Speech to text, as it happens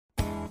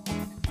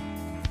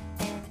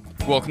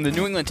Welcome to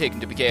New England Taken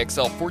to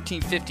WKXL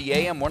 1450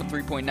 AM,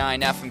 103.9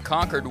 FM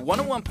Concord,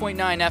 101.9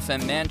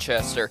 FM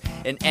Manchester,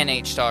 and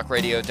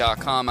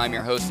NHTalkRadio.com. I'm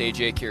your host,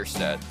 AJ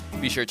Kierstead.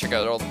 Be sure to check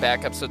out all the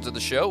back episodes of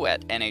the show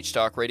at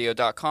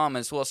NHTalkRadio.com,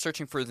 as well as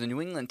searching for the New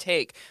England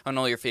Take on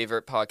all your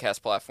favorite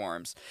podcast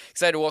platforms.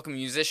 Excited to welcome a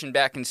musician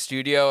back in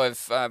studio.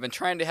 I've been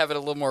trying to have it a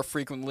little more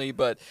frequently,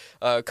 but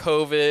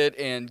COVID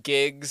and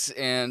gigs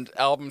and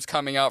albums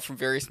coming out from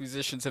various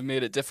musicians have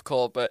made it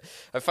difficult. But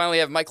I finally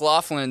have Mike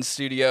Loughlin in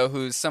studio,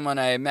 who's someone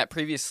I met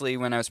previously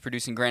when I was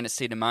producing Granite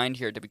State of Mind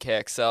here at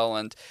WKXL,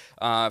 and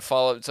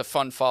it's a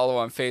fun follow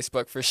on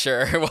Facebook for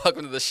sure.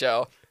 Welcome to the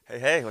show.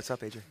 Hey, what's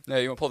up, AJ? No,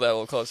 you want to pull that a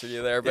little closer to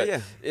you there, but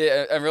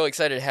yeah. I'm really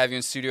excited to have you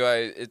in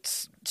studio.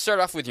 Start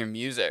off with your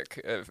music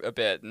a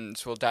bit, and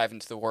so we'll dive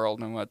into the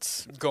world and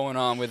what's going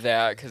on with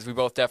that, because we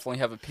both definitely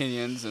have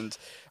opinions, and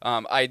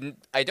I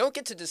don't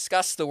get to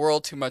discuss the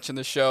world too much in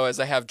the show, as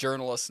I have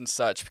journalists and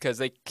such, because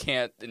they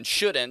can't and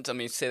shouldn't. I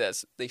mean, say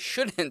that they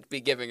shouldn't be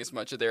giving as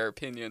much of their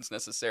opinions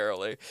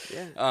necessarily.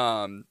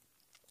 Yeah.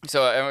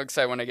 So I'm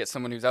excited when I get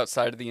someone who's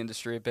outside of the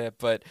industry a bit,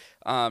 but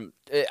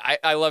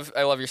I love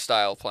your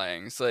style of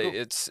playing. It's like,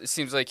 it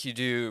seems like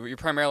you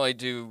primarily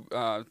do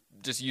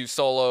just you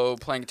solo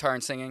playing guitar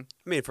and singing.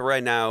 I mean, for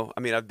right now,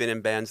 I've been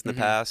in bands in the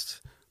past,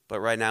 but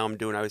right now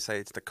I would say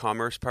it's the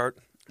commerce part.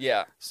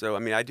 Yeah. So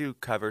I do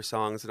cover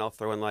songs, and I'll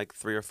throw in like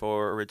 3 or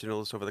 4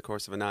 originals over the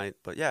course of a night.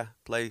 But yeah,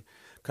 play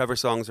cover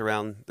songs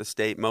around the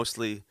state,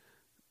 mostly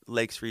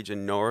Lakes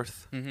region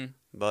north.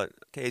 But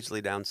occasionally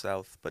down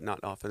south, but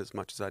not often as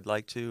much as I'd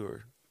like to,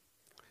 or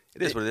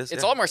it is what it is.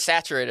 It's a lot more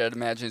saturated, I'd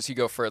imagine, as you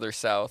go further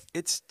south.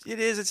 It's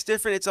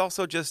different. It's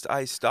also just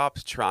I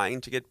stopped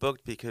trying to get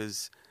booked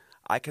because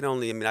I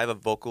have a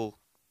vocal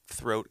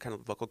throat, kind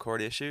of vocal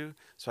cord issue,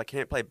 so I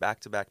can't play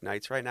back-to-back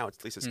nights right now.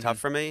 At least it's tough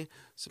for me.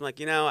 So I'm like,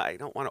 I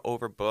don't want to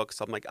overbook.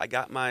 So I'm like, I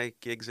got my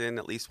gigs in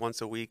at least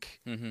once a week.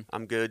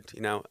 I'm good.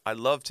 I'd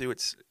love to.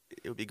 It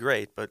would be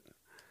great, but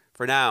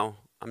for now,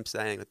 I'm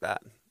staying with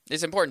that.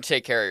 It's important to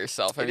take care of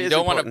yourself. You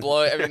don't want to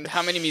blow it.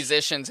 How many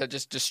musicians have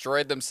just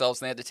destroyed themselves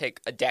and they had to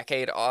take a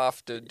decade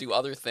off to do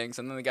other things,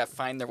 and then they got to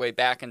find their way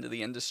back into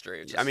the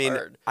industry? It's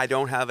hard. I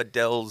don't have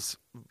Adele's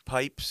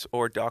pipes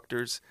or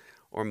doctors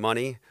or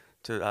money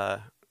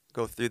to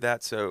go through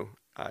that, so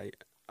I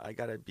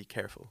got to be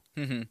careful.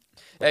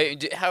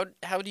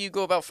 How do you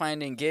go about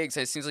finding gigs?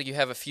 It seems like you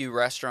have a few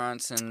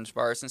restaurants and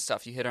bars and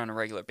stuff you hit on a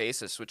regular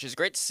basis, which is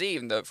great to see,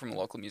 even though from a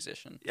local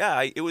musician.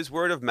 Yeah, it was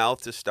word of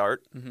mouth to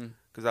start.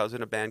 Because I was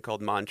in a band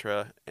called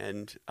Mantra,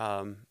 and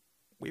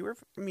we were,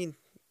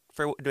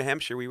 for New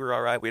Hampshire, we were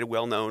all right. We had a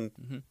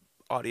well-known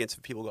audience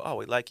of people go, oh,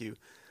 we like you.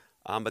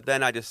 But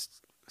then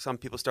some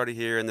people started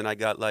here, and then I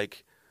got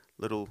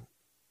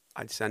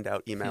I'd send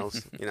out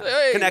emails,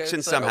 hey,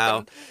 connections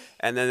somehow,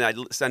 and then I'd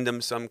send them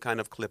some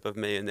kind of clip of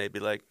me, and they'd be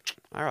like,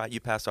 all right,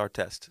 you passed our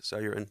test, so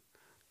you're in.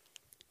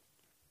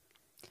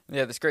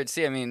 Yeah, that's great to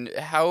see.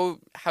 How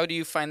do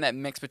you find that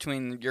mix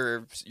between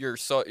your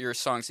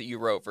songs that you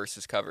wrote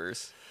versus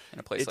covers in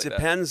a place like that? It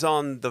depends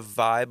on the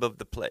vibe of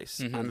the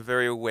place. I'm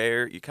very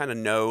aware. You kind of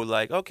know,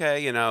 like,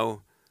 okay,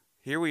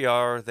 here we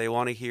are. They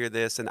want to hear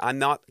this, and I'm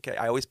not. Okay,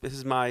 this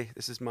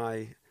is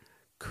my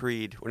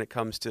creed when it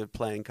comes to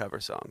playing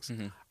cover songs.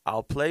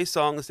 I'll play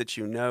songs that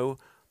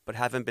but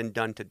haven't been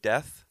done to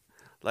death.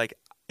 Like,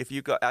 if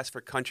you ask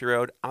for Country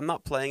Road, I'm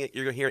not playing it.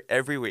 You're going to hear it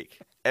every week.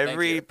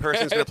 Every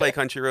person's going to play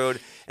Country Road.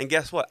 And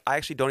guess what? I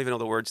actually don't even know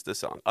the words to the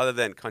song other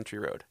than Country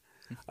Road.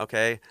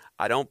 Okay?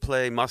 I don't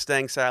play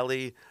Mustang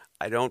Sally.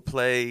 I don't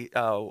play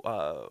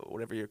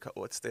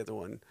what's the other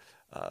one?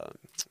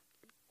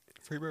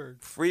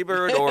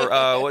 Freebird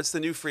or what's the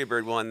new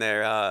Freebird one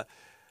there?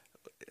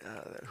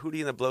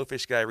 Hootie and the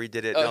Blowfish guy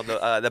redid it. Oh.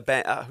 No, the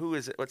band. Who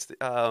is it? What's the?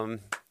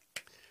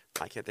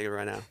 I can't think of it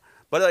right now.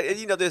 But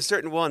there's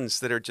certain ones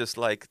that are just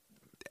like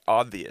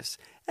obvious.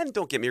 And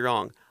don't get me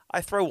wrong,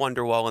 I throw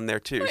Wonderwall in there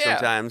too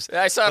sometimes.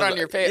 I saw it on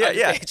your page.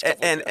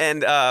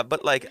 Yeah.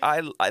 But like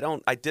I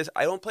don't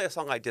play a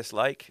song I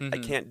dislike. I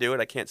can't do it.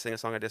 I can't sing a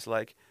song I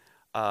dislike.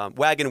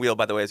 Wagon Wheel,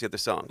 by the way, is the other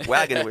song.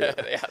 Wagon Wheel.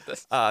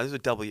 This is a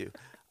W.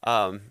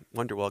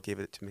 Wonderwall gave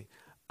it to me.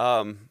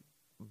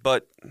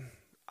 But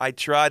I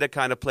try to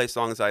kind of play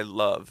songs I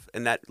love,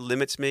 and that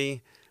limits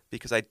me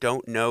because I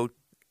don't know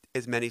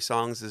as many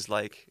songs as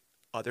like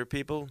other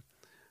people.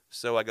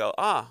 So I go,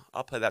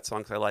 I'll play that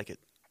song because I like it.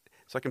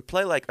 So I can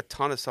play like a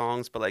ton of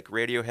songs, but like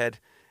Radiohead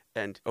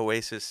and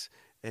Oasis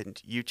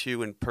and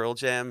U2 and Pearl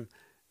Jam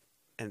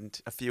and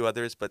a few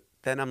others. But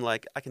then I'm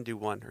like, I can do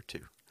 1 or 2.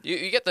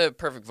 You get the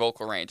perfect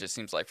vocal range, it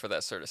seems like, for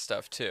that sort of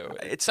stuff, too.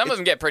 Some of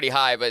them get pretty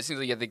high, but it seems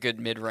like you get the good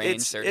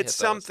mid-range. It's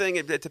something.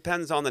 It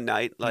depends on the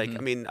night. Like,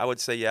 I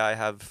would say, I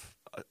have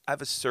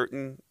a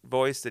certain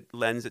voice that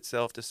lends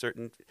itself to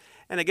certain...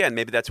 And again,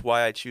 maybe that's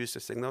why I choose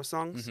to sing those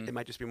songs. It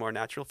might just be more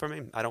natural for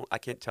me. I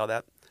can't tell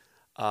that.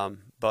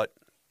 But,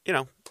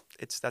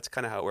 that's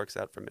kind of how it works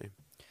out for me.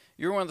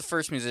 You were one of the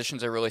first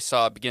musicians I really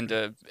saw begin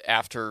to,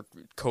 after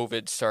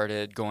COVID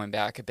started going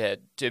back a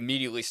bit, to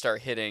immediately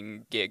start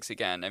hitting gigs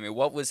again.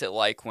 What was it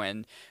like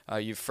when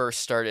you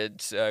first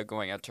started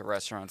going out to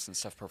restaurants and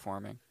stuff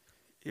performing?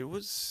 It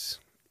was.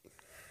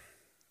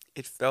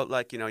 It felt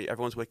like,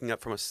 everyone's waking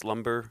up from a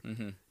slumber.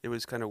 Mm-hmm. It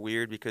was kind of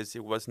weird because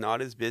it was not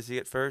as busy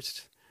at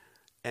first.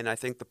 And I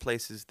think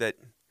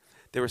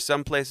there were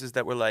some places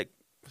that were like,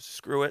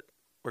 screw it,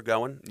 we're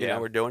going,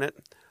 we're doing it.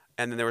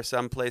 And then there were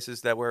some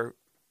places that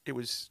it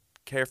was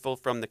careful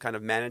from the kind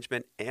of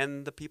management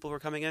and the people who were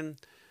coming in.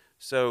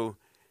 So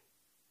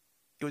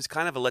it was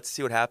kind of a let's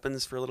see what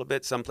happens for a little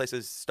bit. Some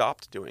places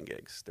stopped doing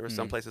gigs. There were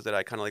some places that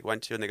I kind of like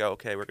went to and they go,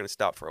 okay, we're going to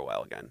stop for a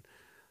while again.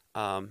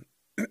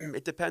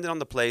 It depended on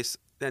the place.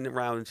 Then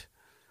I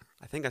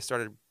think I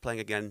started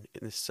playing again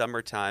in the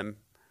summertime,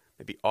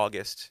 maybe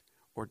August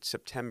or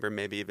September,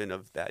 maybe even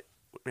of that,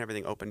 when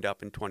everything opened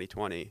up in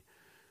 2020.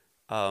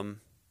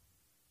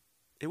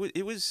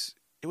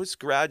 It was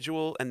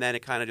gradual, and then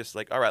it kind of just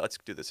like, all right, let's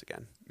do this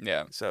again.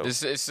 Yeah. So as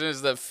soon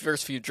as the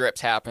first few drips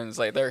happens,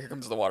 like here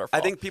comes the waterfall.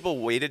 I think people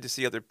waited to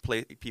see other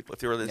people if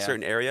they were in a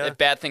certain area. If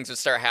bad things would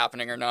start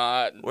happening or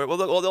not. Well,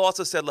 they'll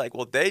also said like,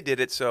 well, they did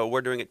it, so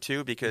we're doing it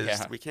too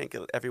because we can't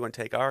get everyone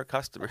take our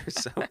customers.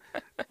 So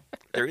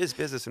there is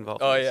business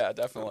involved. Oh yeah,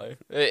 definitely.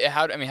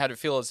 How did it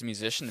feel as a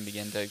musician to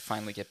begin to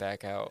finally get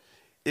back out?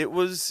 It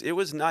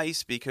was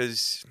nice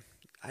because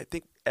I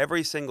think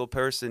every single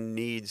person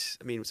needs.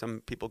 I mean,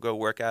 some people go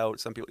work out.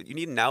 Some people you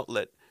need an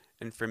outlet,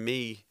 and for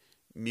me,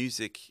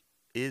 music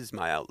is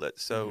my outlet.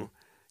 So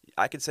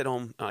I could sit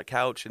home on a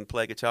couch and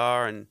play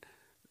guitar, and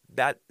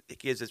that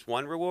gives its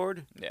one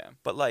reward. Yeah.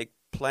 But like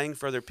playing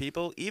for other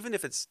people, even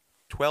if it's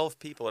 12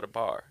 people at a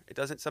bar, it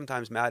doesn't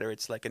sometimes matter.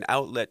 It's like an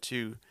outlet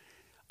to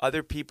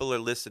other people are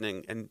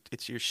listening, and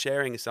you're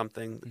sharing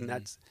something, and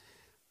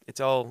it's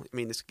all. I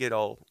mean, this get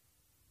all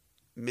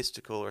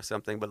mystical or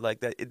something, but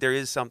like that, there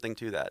is something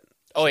to that.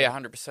 Oh yeah,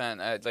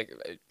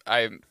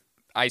 100%.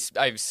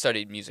 I've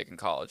studied music in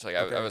college. Like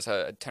I was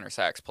a tenor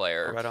sax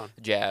player, right on.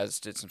 Jazz,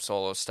 did some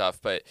solo stuff.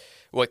 But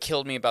what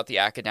killed me about the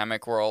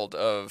academic world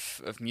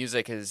of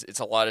music is it's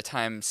a lot of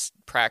times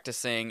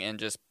practicing and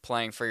just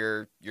playing for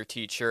your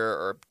teacher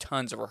or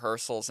tons of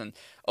rehearsals, and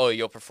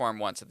you'll perform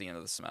once at the end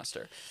of the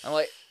semester. I'm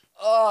like.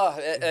 Oh,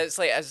 it's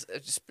like,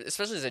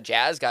 especially as a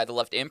jazz guy that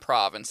loved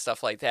improv and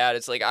stuff like that,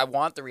 it's like I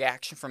want the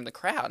reaction from the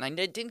crowd, and I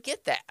didn't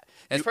get that.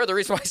 And it's part of the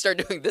reason why I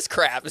started doing this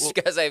crap is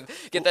because I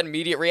get that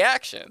immediate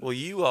reaction. Well,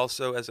 you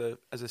also, as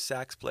a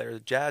sax player, a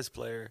jazz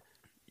player,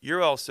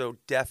 you're also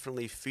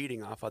definitely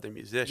feeding off other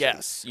musicians.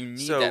 Yes, you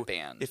need that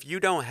band. If you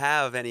don't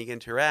have any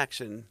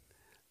interaction,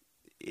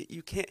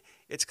 you can't.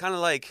 It's kind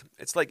of like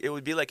it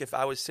would be like if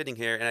I was sitting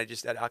here and I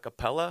just had a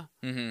cappella.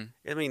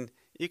 Mm-hmm. I mean.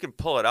 You can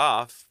pull it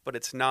off, but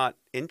it's not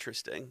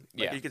interesting.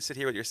 Like you can sit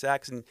here with your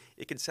sax, and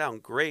it can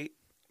sound great,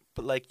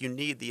 but like you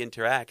need the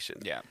interaction.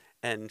 Yeah,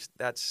 and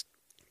that's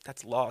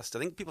lost. I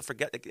think people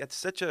forget.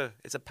 It's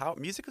a power.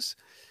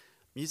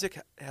 Music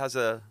has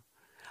a.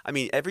 I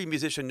mean, every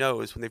musician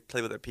knows when they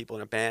play with other people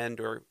in a band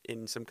or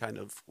in some kind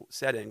of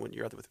setting when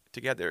you're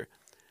together.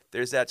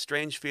 There's that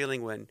strange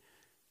feeling when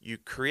you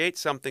create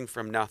something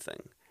from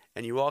nothing,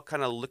 and you all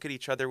kind of look at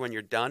each other when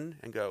you're done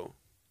and go.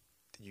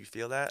 You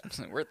feel that?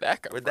 Where'd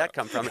that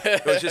come from?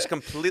 It was just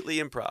completely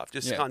improv,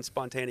 just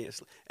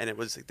spontaneous. And it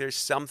was, there's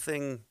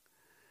something,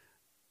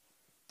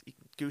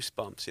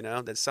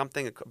 goosebumps, there's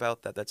something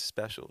about that's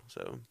special.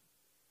 So,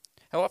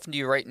 how often do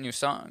you write new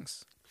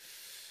songs?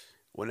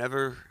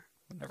 Whenever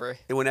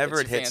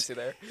it hits.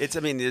 There.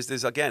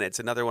 There's again, it's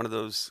another one of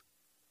those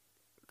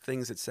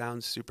things that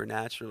sounds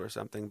supernatural or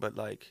something, but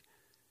like,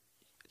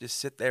 just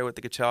sit there with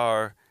the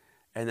guitar,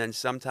 and then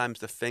sometimes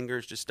the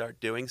fingers just start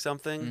doing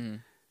something. Mm-hmm.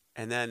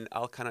 And then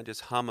I'll kind of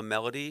just hum a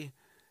melody,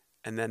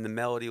 and then the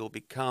melody will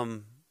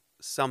become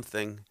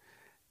something,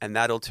 and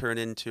that'll turn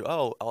into,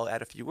 I'll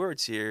add a few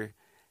words here,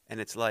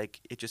 and it's like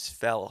it just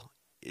fell.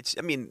 It's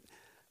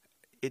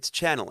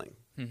channeling.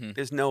 Mm-hmm.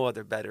 There's no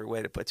other better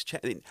way to put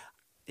it.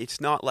 It's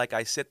not like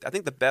I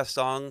think the best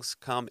songs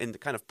come in the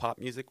kind of pop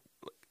music.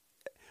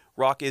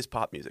 Rock is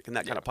pop music, and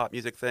that kind of pop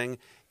music thing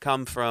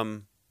come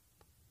from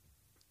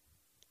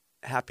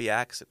happy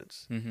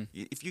accidents. Mm-hmm.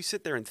 If you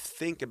sit there and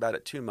think about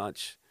it too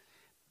much,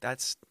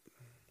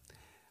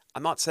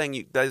 I'm not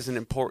saying that isn't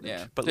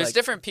important, but there's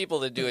different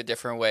people that do it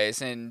different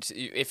ways. And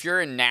if you're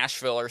in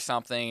Nashville or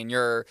something and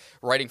you're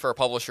writing for a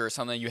publisher or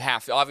something, you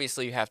have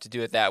to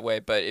do it that way.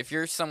 But if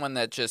you're someone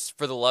that just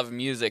for the love of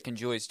music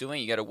enjoys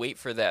doing it, you got to wait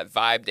for that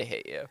vibe to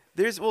hit you.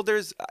 There's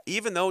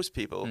even those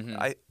people.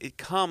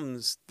 Mm-hmm.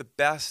 The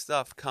best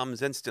stuff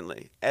comes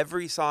instantly.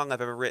 Every song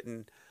I've ever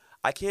written,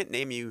 I can't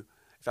name you.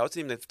 If I was to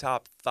name the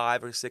top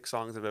 5 or 6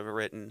 songs I've ever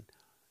written,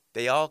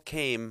 they all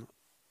came.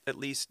 At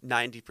least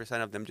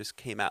 90% of them just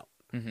came out.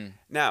 Mm-hmm.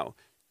 Now,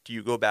 do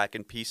you go back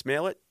and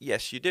piecemeal it?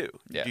 Yes, you do.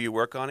 Yeah. Do you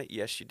work on it?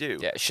 Yes, you do.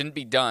 Yeah, it shouldn't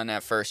be done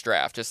at first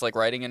draft, just like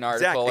writing an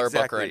article or a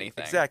book or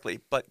anything. Exactly,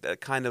 but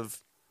kind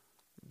of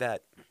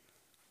that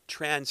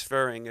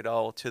transferring it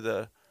all to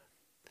the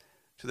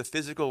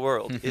physical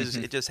world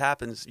it just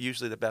happens.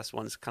 Usually, the best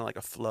one is kind of like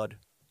a flood.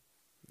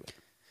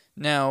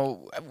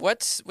 Now,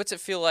 what's it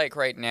feel like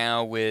right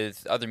now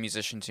with other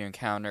musicians you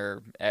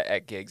encounter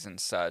at gigs and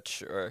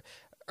such, or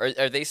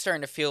Are they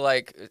starting to feel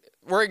like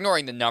we're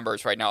ignoring the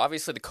numbers right now?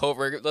 Obviously, the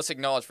COVID. Let's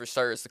acknowledge for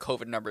starters, the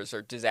COVID numbers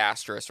are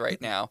disastrous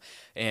right now,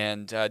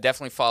 and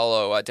definitely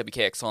follow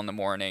WKXL in the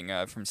morning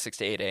from 6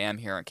 to 8 a.m.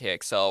 here on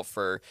KXL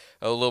for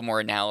a little more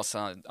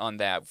analysis on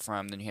that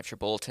from the New Hampshire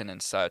Bulletin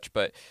and such.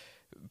 But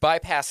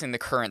bypassing the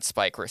current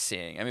spike we're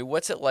seeing, I mean,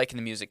 what's it like in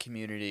the music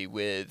community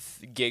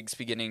with gigs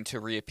beginning to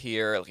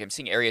reappear? Like, I'm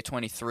seeing Area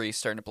 23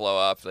 starting to blow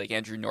up. Like,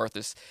 Andrew North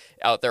is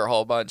out there a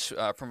whole bunch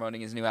promoting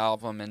his new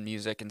album and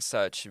music and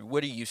such.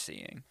 What are you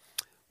seeing?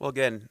 Well,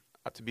 again,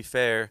 to be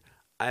fair,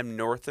 I'm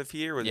north of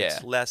here where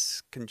it's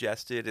less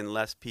congested and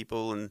less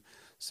people, and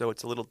so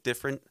it's a little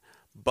different.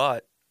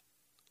 But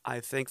I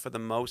think for the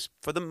most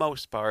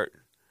part,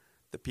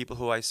 the people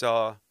who I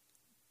saw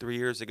 3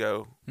 years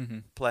ago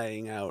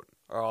playing out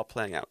are all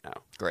playing out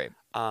now. Great.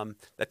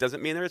 That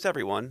doesn't mean there's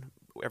everyone.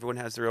 Everyone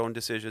has their own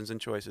decisions and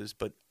choices,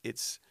 but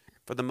it's,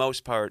 for the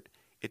most part,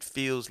 it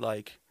feels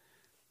like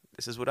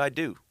this is what I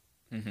do,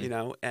 you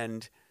know,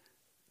 and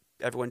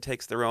everyone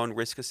takes their own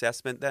risk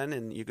assessment then,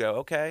 and you go,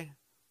 okay,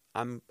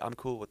 I'm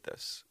cool with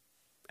this.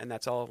 And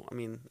that's all. I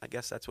mean, I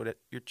guess that's what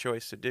your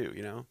choice to do,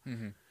 you know?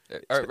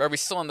 Are we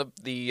still in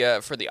the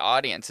for the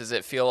audience? Does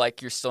it feel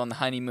like you're still in the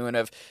honeymoon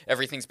of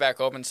everything's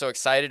back open, so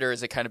excited, or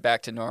is it kind of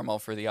back to normal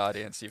for the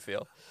audience, you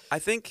feel? I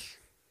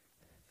think,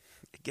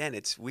 again,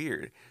 it's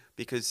weird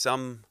because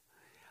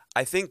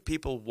I think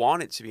people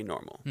want it to be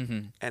normal.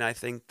 And I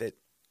think that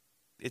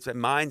it's a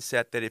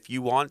mindset that if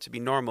you want it to be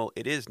normal,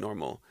 it is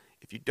normal.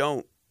 If you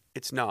don't,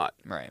 it's not.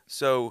 Right.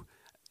 So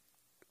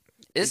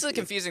this is the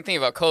confusing thing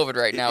about COVID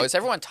right now is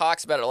everyone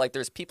talks about it like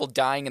there's people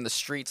dying in the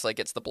streets like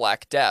it's the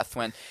Black Death,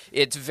 when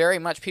it's very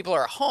much people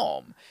are at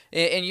home.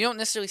 And you don't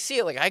necessarily see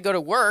it. Like, I go to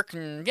work,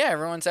 and yeah,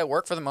 everyone's at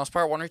work for the most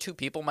part. 1 or 2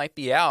 people might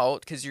be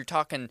out, because you're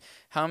talking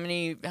how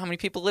many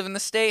people live in the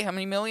state? How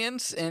many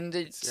millions? And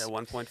it's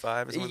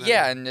 1.5 or something.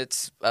 Yeah, and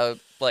it's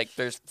like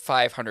there's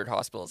 500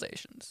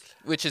 hospitalizations,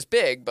 which is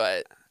big,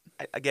 but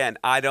again,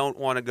 I don't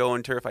want to go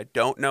into if I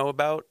don't know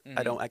about.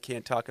 I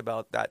can't talk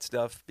about that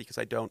stuff because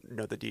I don't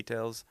know the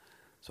details.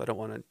 So I don't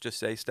want to just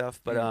say stuff,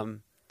 but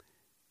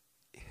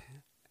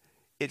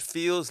it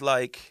feels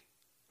like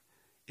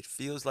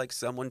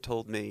someone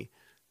told me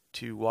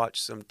to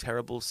watch some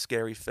terrible,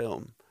 scary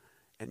film,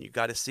 and you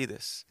got to see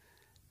this.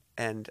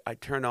 And I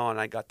turn on,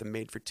 I got the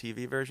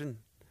made-for-TV version.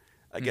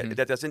 Again,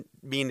 that doesn't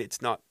mean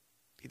it's not.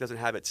 It doesn't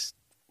have its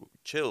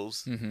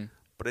chills,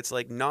 but it's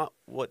like not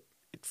what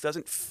it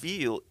doesn't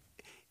feel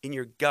in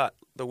your gut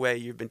the way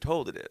you've been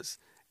told it is,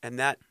 and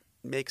that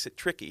makes it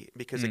tricky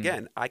because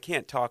again, I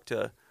can't talk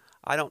to.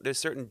 There's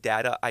certain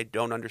data I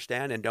don't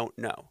understand and don't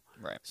know.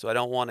 Right. So I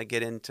don't want to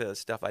get into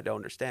stuff I don't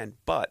understand.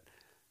 But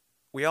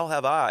we all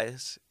have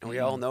eyes and we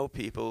all know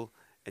people,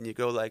 and you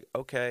go like,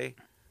 okay,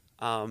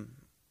 I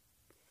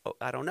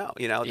don't know.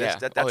 You know,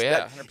 that's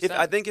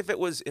I think if it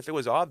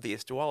was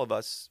obvious to all of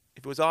us,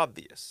 if it was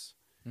obvious,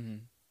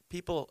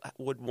 people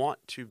would want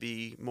to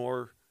be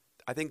more.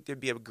 I think there'd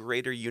be a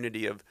greater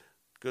unity of,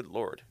 good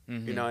Lord,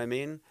 you know what I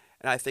mean?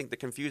 And I think the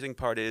confusing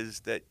part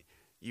is that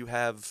you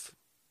have,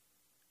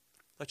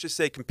 let's just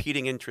say,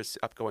 competing interests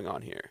going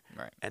on here.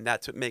 Right. And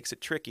that's what makes it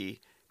tricky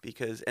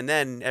and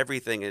then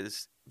everything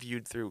is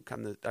viewed through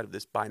out of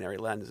this binary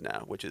lens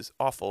now, which is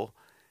awful,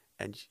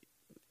 and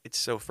it's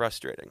so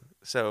frustrating.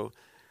 So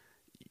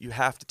you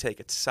have to take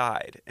its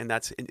side, and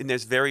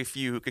there's very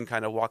few who can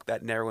kind of walk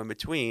that narrow in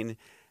between,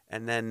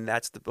 and then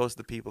those are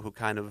the people who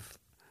kind of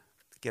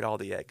get all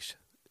the eggs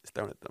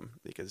thrown at them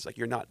because like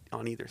you're not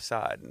on either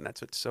side, and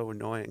that's what's so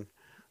annoying.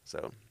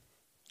 So.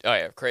 Oh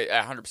yeah, great.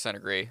 I 100%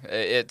 agree.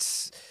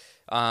 It's.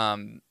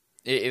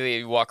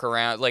 You walk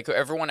around, like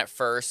everyone at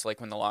first, like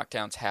when the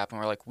lockdowns happen,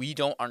 we're like, we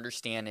don't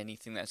understand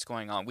anything that's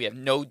going on. We have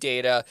no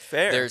data.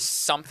 Fair. There's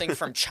something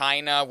from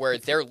China where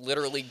they're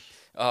literally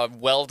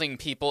welding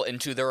people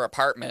into their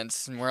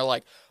apartments, and we're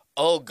like,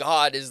 oh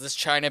God, is this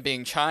China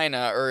being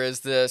China, or is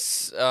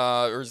this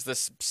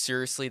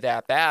seriously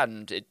that bad?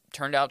 And it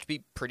turned out to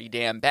be pretty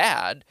damn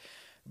bad.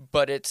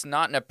 But it's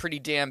not in a pretty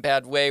damn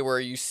bad way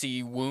where you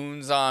see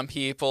wounds on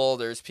people.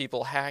 There's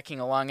people hacking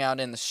along out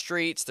in the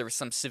streets. There were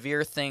some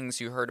severe things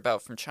you heard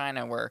about from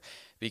China where,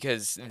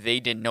 because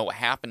they didn't know what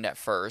happened at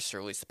first, or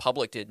at least the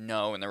public didn't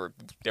know, and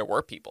there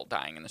were people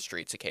dying in the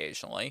streets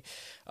occasionally.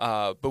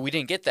 But we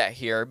didn't get that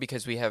here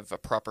because we have a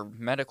proper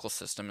medical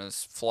system,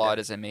 as flawed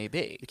as it may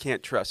be. You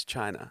can't trust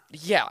China.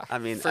 Yeah, I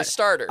mean, for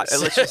starters.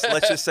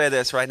 Let's just say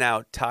this right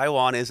now.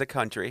 Taiwan is a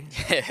country.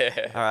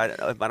 All right,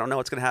 I don't know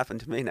what's going to happen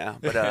to me now,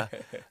 but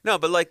no,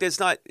 but like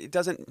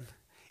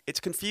it's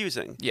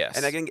confusing. Yes.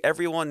 And I think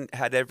everyone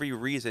had every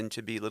reason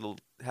to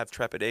have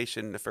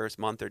trepidation the first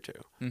month or two.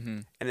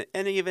 And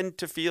even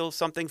to feel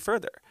something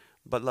further.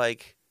 But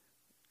like,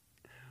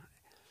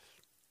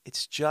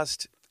 it's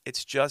just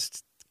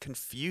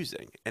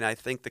confusing. And I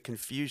think the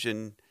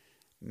confusion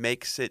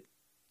makes it,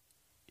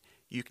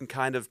 you can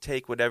kind of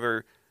take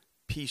whatever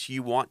piece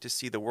you want to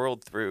see the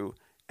world through,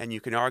 and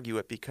you can argue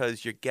it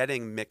because you're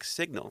getting mixed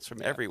signals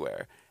from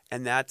everywhere.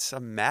 And that's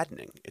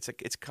maddening.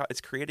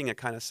 It's creating a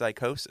kind of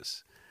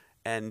psychosis.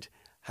 And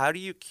how do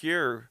you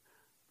cure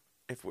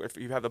if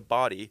you have a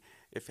body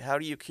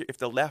if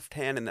the left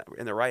hand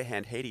and the right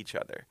hand hate each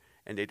other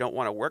and they don't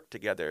want to work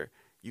together,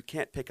 you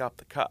can't pick up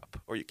the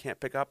cup or you can't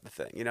pick up the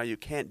thing. You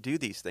can't do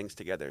these things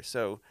together.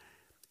 So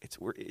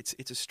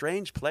it's a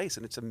strange place,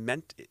 and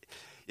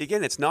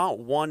it's not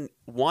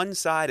one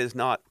side is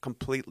not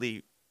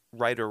completely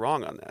right or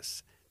wrong on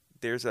this.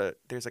 There's a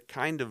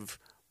kind of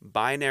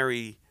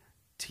binary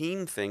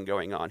team thing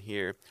going on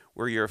here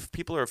where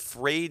people are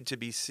afraid to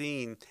be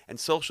seen, and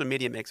social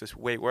media makes this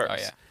way worse. Oh,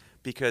 yeah.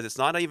 Because it's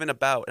not even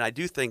about, and I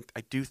do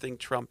think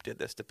Trump did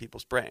this to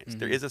people's brains.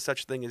 There is a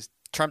such thing as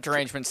Trump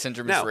derangement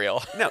syndrome is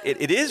real. No,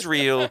 it is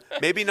real.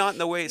 Maybe not in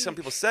the way some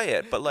people say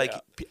it, but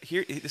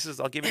here,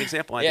 I'll give you an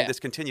example. I think this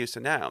continues to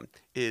now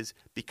is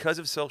because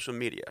of social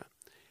media.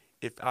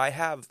 If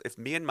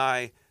me and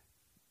my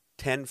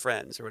 10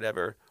 friends or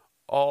whatever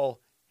all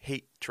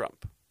hate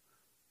Trump,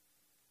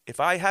 if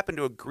I happen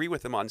to agree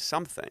with him on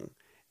something,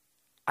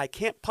 I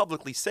can't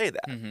publicly say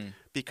that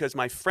because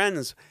my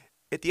friends.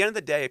 At the end of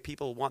the day,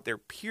 people want their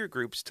peer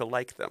groups to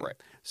like them. Right.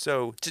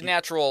 So it's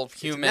natural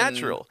human. It's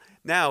natural.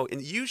 Now,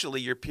 and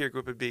usually your peer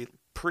group would be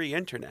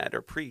pre-internet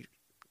or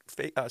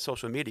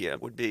pre-social media.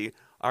 Would be,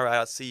 all right,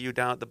 I'll see you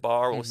down at the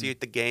bar, or we'll see you at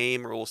the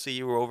game, or we'll see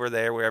you over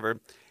there, wherever.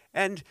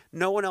 And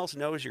no one else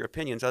knows your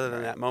opinions other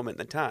than that moment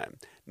in the time.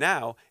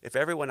 Now, if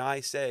everyone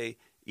I say,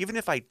 even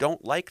if I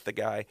don't like the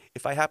guy,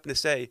 if I happen to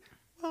say,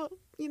 well,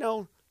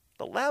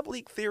 the lab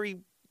leak theory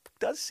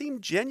does seem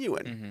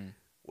genuine.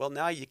 Well,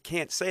 now you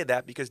can't say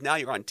that because now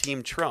you're on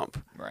Team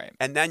Trump. Right.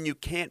 And then you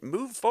can't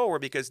move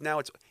forward because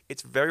now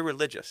it's very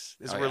religious.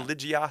 There's a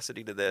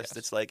religiosity to this. Yes.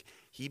 It's like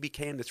he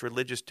became this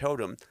religious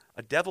totem,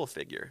 a devil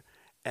figure.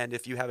 And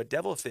if you have a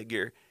devil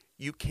figure,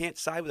 you can't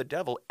side with the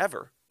devil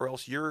ever, or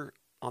else you're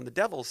on the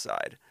devil's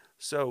side.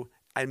 So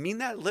I mean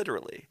that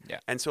literally. Yeah.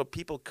 And so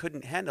people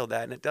couldn't handle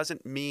that. And it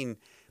doesn't mean,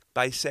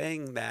 by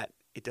saying that,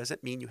 it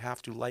doesn't mean you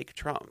have to like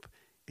Trump.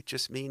 It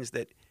just means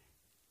that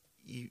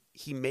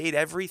he made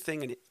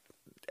everything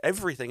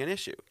an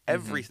issue,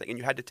 everything, and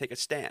you had to take a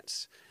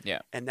stance. Yeah,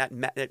 and that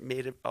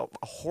made it a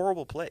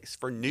horrible place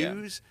for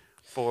news,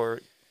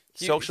 for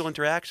social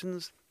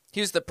interactions.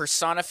 He was the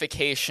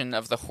personification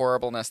of the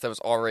horribleness that was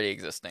already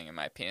existing, in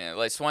my opinion.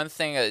 Like, it's one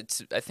thing.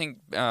 I think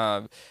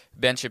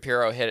Ben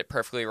Shapiro hit it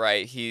perfectly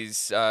right.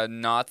 He's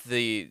not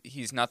the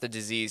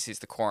disease. He's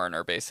the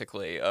coroner,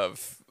 basically,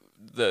 of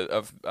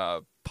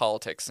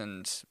politics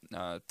and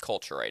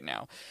culture right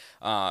now.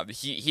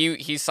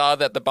 He saw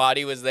that the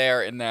body was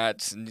there and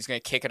he's going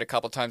to kick it a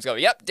couple times. Go,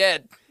 yep,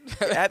 dead.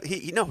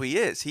 He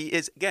is. He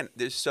is. Again,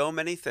 there's so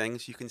many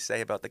things you can say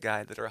about the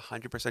guy that are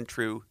 100%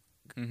 true,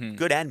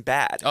 good and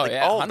bad. Oh,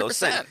 all 100%. Of those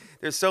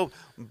things.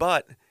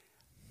 But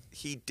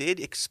he did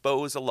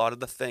expose a lot of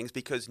the things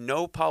because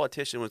no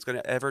politician was going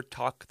to ever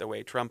talk the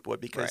way Trump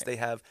would because they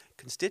have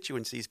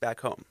constituencies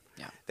back home.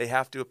 Yeah. They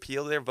have to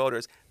appeal to their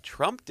voters.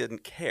 Trump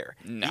didn't care.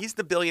 No. He's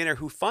the billionaire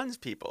who funds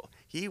people.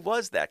 He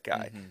was that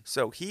guy.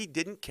 So he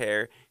didn't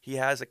care. He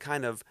has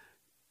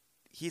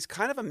he's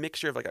kind of a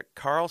mixture of like a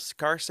car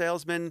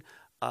salesman,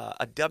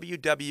 a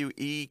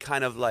WWE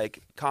kind of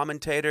like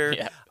commentator,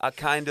 a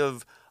kind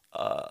of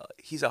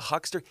he's a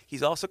huckster.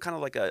 He's also kind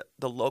of like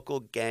the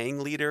local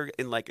gang leader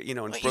in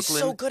Brooklyn. He's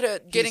so good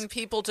at getting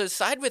people to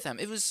side with him.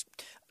 It was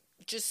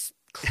just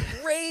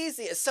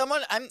crazy.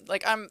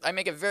 I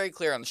make it very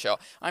clear on the show.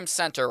 I'm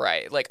center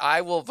right. Like,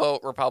 I will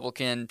vote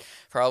Republican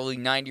probably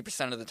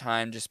 90% of the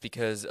time just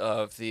because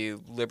of the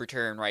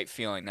libertarian right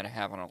feeling that I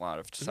have on a lot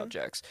of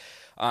subjects.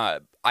 I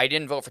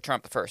didn't vote for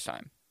Trump the first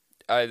time.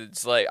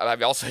 It's like I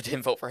also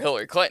didn't vote for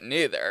Hillary Clinton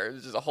either. It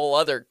was just a whole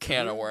other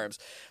can of worms.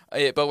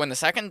 But when the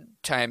second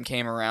time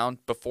came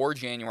around, before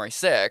January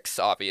 6th,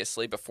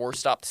 obviously, before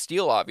Stop the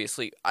Steal,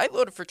 obviously, I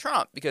voted for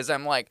Trump because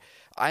I'm like,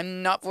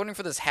 I'm not voting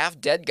for this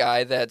half-dead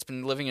guy that's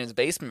been living in his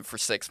basement for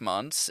 6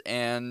 months,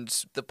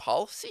 and the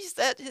policies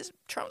that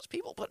Trump's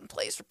people put in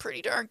place are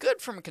pretty darn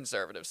good from a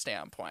conservative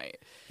standpoint.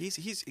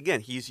 He's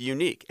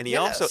unique, and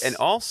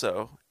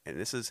and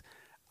this is,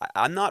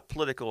 I'm not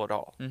political at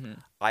all.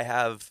 I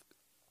have,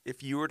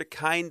 if you were to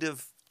kind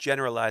of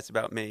generalize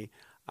about me,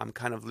 I'm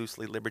kind of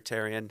loosely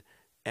libertarian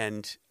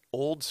and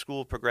old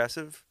school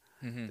progressive.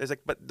 There's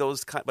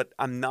but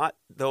I'm not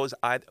those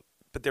either.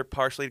 But they're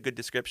partially a good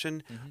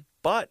description.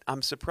 But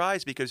I'm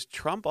surprised because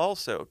Trump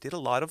also did a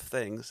lot of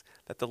things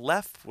that the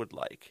left would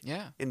like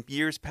in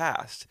years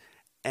past.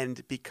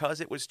 And because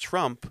it was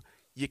Trump,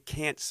 you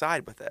can't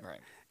side with it.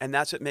 Right. And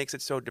that's what makes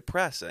it so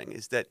depressing,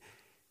 is that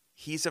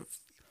he's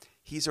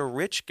a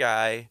rich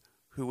guy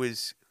who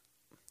is,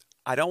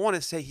 I don't want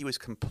to say he was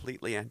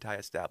completely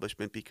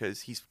anti-establishment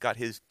because he's got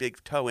his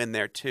big toe in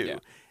there too. Yeah.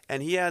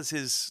 And he has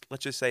his,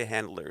 let's just say,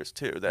 handlers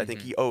too, that I think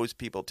he owes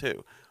people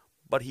to.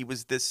 But he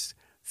was this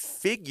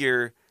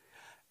figure,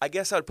 I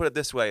guess I would put it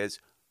this way, is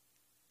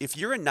if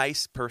you're a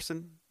nice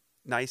person,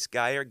 nice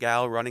guy or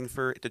gal running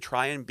to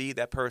try and be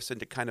that person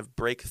to kind of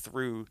break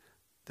through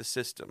the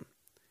system,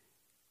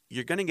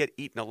 you're going to get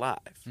eaten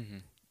alive.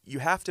 You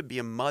have to be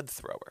a mud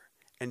thrower.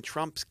 And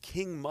Trump's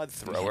king mud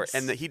thrower,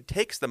 and he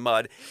takes the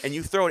mud and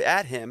you throw it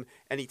at him,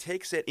 and he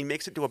takes it, he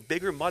makes it to a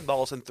bigger mud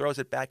balls and throws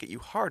it back at you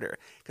harder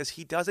because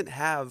he doesn't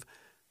have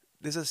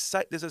there's a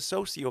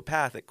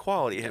sociopathic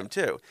quality to him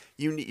too.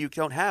 You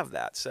don't have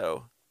that,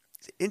 so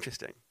it's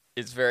interesting.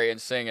 It's very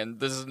interesting,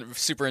 and this is a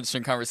super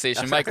interesting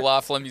conversation. Mike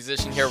Loughlin,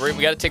 musician here. We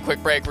got to take a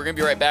quick break. We're going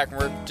to be right back, and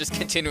we're just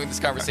continuing this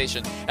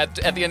conversation. At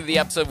the end of the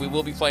episode, we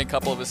will be playing a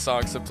couple of his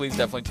songs, so please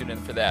definitely tune in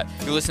for that.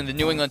 You're listening to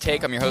New England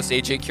Take. I'm your host,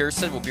 AJ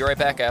Kierstead. We'll be right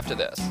back after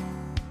this.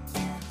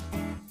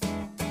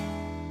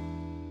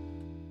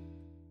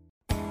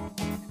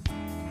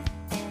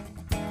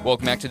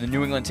 Welcome back to the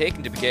New England Take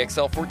and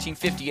WKXL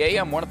 1450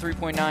 AM,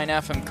 103.9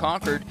 FM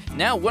Concord,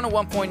 now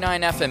 101.9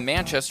 FM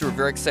Manchester. We're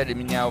very excited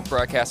to be now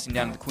broadcasting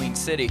down to the Queen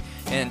City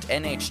and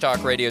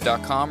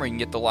nhtalkradio.com, where you can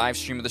get the live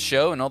stream of the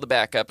show and all the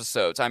back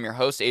episodes. I'm your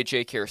host,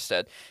 AJ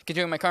Kierstead.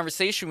 Continuing my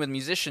conversation with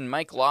musician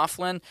Mike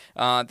Loughlin.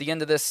 At the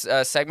end of this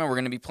segment, we're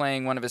going to be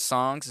playing one of his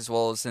songs, as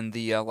well as in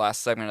the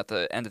last segment at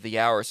the end of the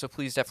hour, so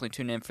please definitely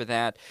tune in for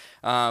that.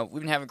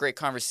 We've been having a great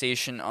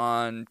conversation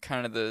on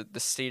kind of the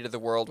state of the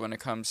world when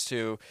it comes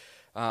to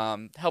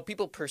how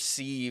people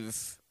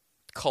perceive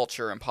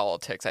culture and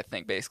politics, I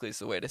think, basically is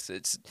the way to say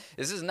it.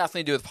 This has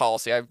nothing to do with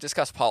policy. I've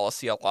discussed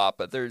policy a lot,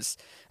 but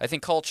I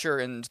think culture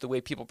and the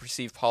way people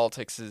perceive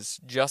politics is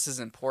just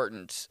as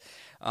important.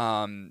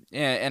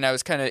 And I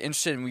was kind of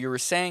interested in what you were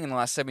saying in the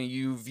last segment.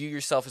 You view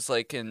yourself as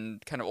like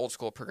in kind of old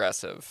school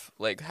progressive.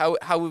 Like how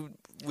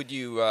would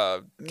you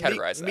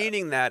categorize that?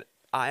 Meaning that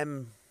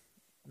I'm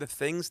the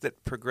things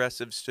that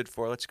progressives stood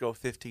for. Let's go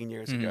 15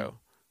 years ago.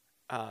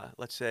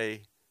 Let's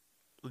say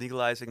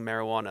legalizing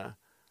marijuana,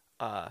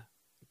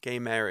 gay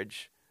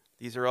marriage.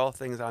 These are all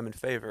things I'm in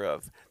favor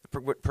of.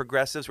 What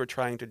progressives were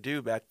trying to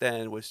do back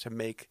then was to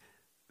make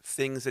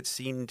things that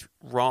seemed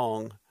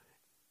wrong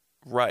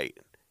right.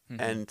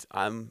 And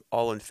I'm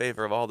all in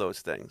favor of all those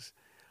things.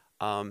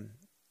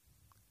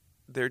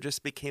 There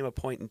just became a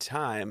point in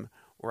time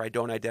where I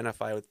don't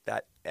identify with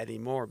that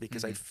anymore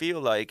because I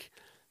feel like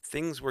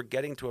things were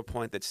getting to a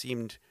point that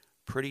seemed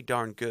pretty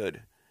darn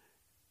good.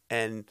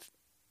 And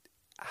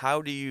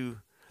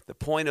the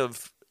point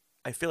of,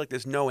 I feel like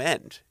there's no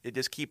end. It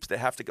just keeps, they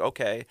have to go,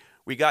 okay,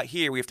 we got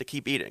here, we have to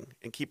keep eating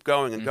and keep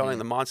going and going.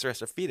 The monster has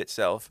to feed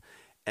itself.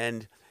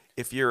 And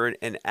if you're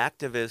an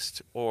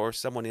activist or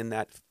someone in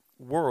that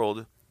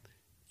world,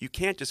 you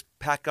can't just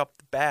pack up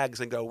the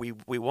bags and go, we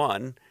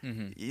won.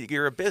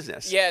 You're a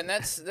business. Yeah, and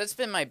that's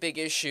been my big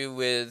issue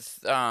with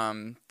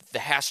the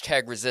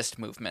hashtag resist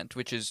movement,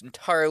 which is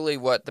entirely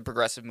what the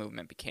progressive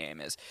movement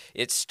became. Is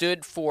it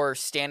stood for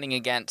standing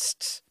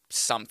against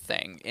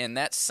something, and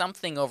that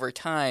something over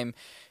time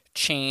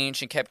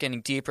changed and kept getting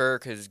deeper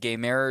because gay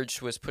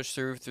marriage was pushed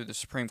through the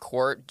Supreme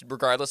Court,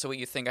 regardless of what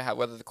you think of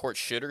whether the court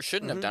should or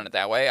shouldn't have done it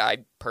that way.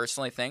 I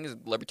personally think, as a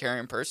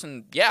libertarian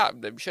person, yeah,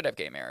 they should have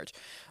gay marriage.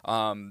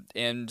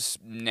 And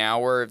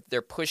now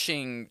they're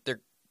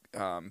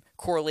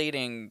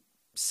correlating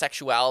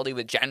sexuality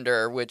with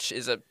gender, which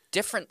is a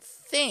different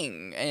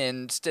thing,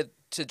 and to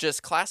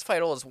just classify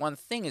it all as one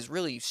thing is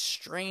really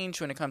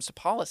strange when it comes to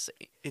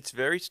policy. It's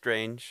very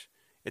strange.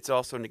 It's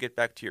also, to get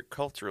back to your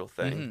cultural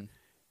thing,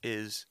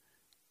 is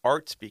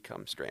arts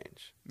become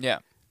strange. Yeah.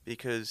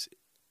 Because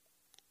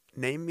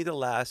name me the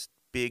last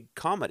big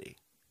comedy.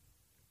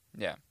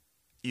 Yeah.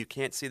 You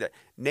can't see that.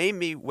 Name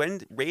me, when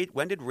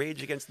did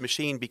Rage Against the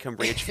Machine become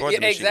Rage for the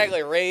Machine?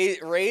 Exactly.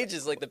 Rage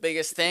is like the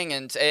biggest thing.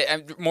 And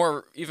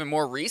even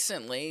more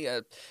recently,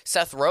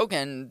 Seth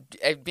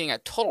Rogen being a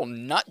total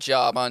nut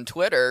job on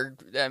Twitter.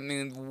 I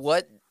mean,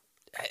 what...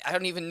 I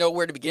don't even know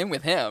where to begin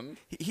with him.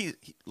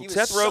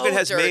 Seth Rogen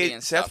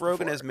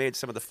has made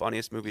some of the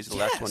funniest movies of the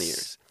last 20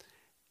 years.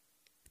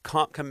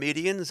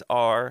 Comedians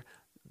are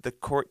the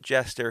court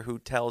jester who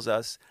tells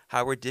us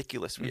how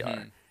ridiculous we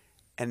are.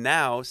 And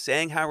now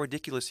saying how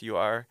ridiculous you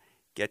are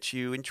gets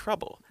you in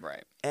trouble.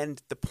 Right.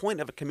 And the point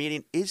of a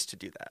comedian is to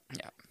do that.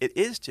 Yeah. It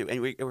is to. And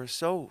we're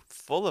so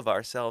full of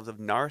ourselves, of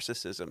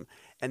narcissism.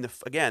 And the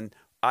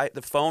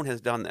phone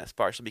has done this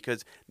partially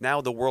because now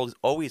the world is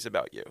always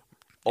about you.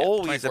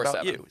 Always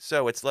about you.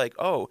 So it's like,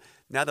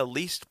 now the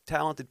most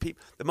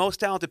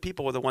talented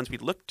people are the ones we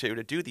look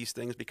to do these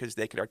things because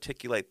they could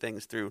articulate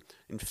things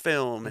in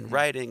film and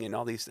writing and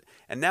all these.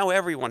 And now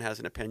everyone has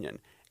an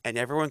opinion, and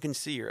everyone can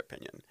see your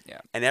opinion.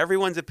 Yeah. And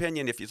everyone's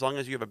opinion, as long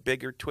as you have a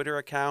bigger Twitter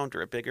account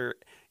or a bigger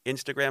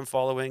Instagram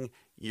following,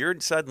 you're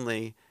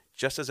suddenly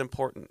just as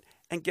important.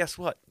 And guess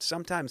what?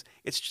 Sometimes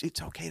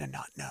it's okay to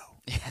not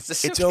know.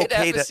 Yes, it's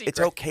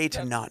okay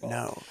to not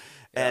know.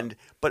 Yeah.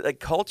 But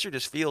like culture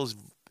just feels.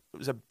 It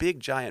was a big,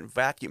 giant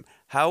vacuum.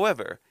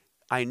 However,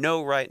 I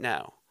know right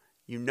now,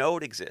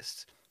 it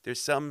exists.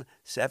 There's some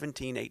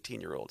 17,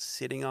 18-year-old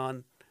sitting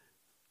on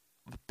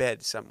a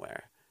bed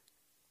somewhere,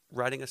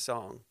 writing a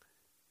song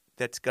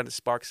that's going to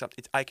spark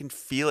something. I can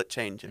feel it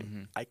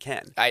changing. I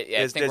can. I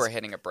think we're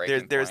hitting a breaking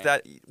point. There's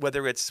that,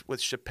 whether it's with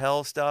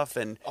Chappelle stuff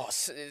and...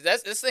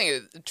 that's this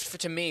thing.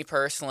 To me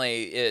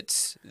personally,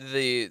 it's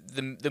the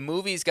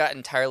movies got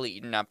entirely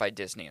eaten up by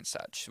Disney and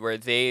such, where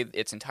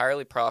it's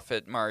entirely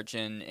profit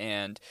margin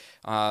and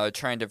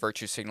trying to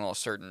virtue signal a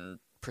certain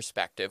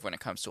perspective when it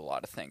comes to a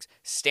lot of things.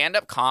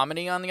 Stand-up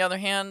comedy, on the other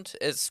hand,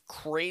 as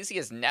crazy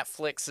as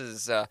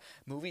Netflix's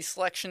movie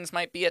selections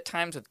might be at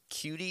times with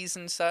cuties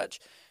and such,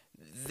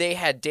 they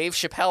had Dave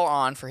Chappelle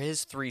on for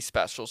his 3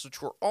 specials,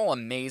 which were all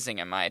amazing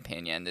in my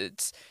opinion.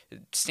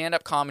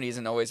 Stand-up comedy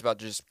isn't always about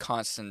just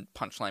constant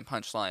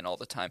punchline all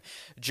the time.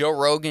 Joe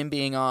Rogan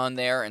being on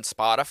there and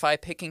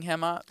Spotify picking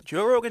him up.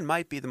 Joe Rogan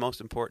might be the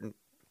most important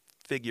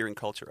figure in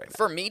culture right now.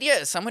 For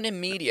media, as someone in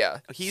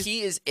media,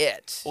 he is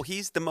it. Well,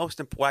 he's the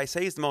most. Why I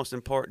say he's the most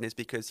important is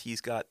because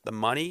he's got the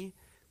money,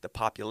 the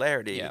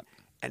popularity,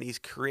 and he's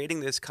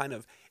creating this kind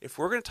of. If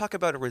we're going to talk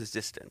about a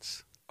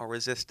resistance,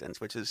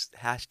 which is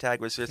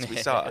 #resistance we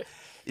saw,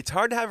 it's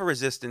hard to have a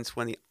resistance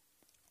when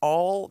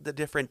all the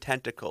different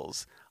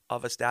tentacles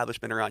of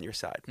establishment are on your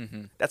side.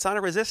 Mm-hmm. That's not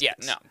a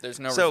resistance. Yeah, no, there's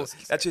no so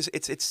resistance. So that's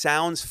just it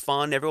sounds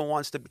fun. Everyone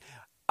wants to.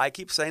 I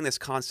keep saying this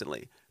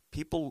constantly.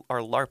 People are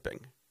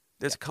LARPing.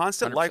 There's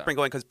constant 100%. LARPing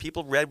going because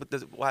people read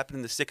what happened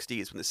in the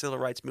 60s when the civil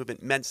rights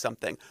movement meant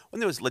something, when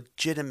there was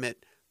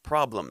legitimate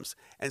problems.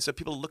 And so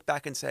people look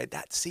back and say,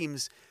 that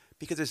seems,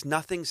 because there's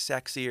nothing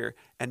sexier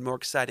and more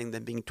exciting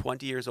than being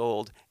 20 years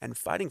old and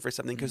fighting for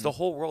something because the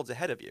whole world's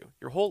ahead of you.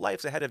 Your whole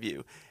life's ahead of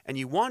you. And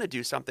you want to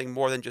do something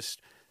more than just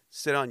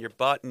sit on your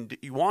butt, and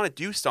you want to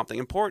do something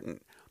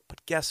important.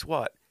 But guess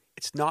what?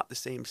 It's not the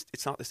same.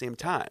 It's not the same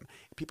time.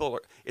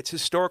 It's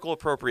historical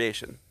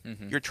appropriation.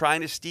 Mm-hmm. You're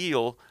trying to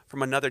steal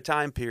from another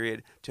time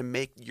period to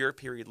make your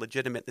period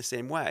legitimate the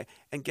same way.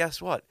 And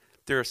guess what?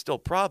 There are still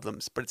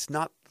problems, but it's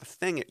not the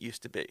thing it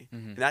used to be.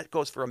 Mm-hmm. And that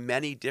goes for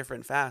many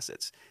different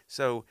facets.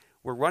 So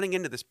we're running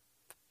into this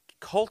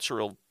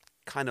cultural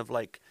kind of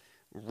like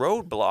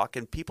roadblock,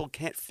 and people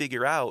can't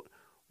figure out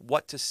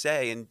what to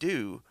say and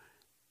do.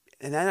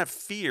 And then have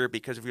fear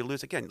because if you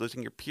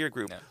losing your peer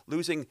group,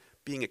 losing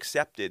being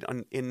accepted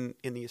in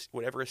the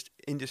whatever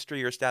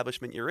industry or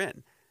establishment you're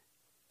in.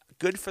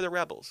 Good for the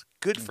rebels.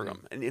 Good for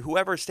them. And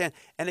whoever stands.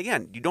 And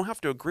again, you don't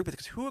have to agree with it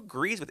because who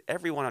agrees with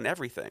everyone on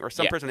everything or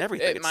some person on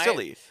everything? It's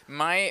silly.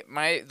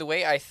 The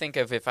way I think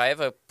of, if I have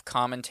a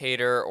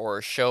commentator or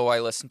a show I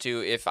listen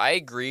to, if I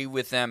agree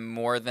with them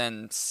more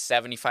than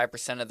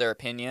 75% of their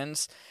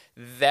opinions,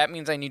 that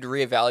means I need to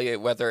reevaluate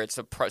whether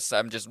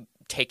I'm just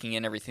taking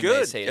in everything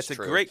they say is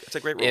true. It's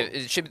a great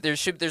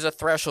rule. There's a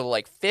threshold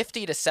like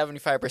 50 to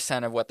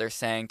 75% of what they're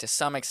saying. To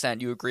some extent,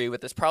 you agree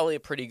with. It's probably a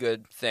pretty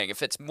good thing.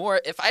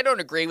 If I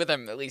don't agree with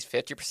them at least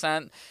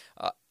 50%,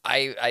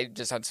 I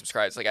just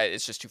unsubscribe.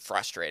 It's just too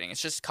frustrating. It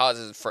just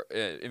causes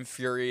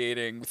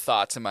infuriating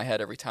thoughts in my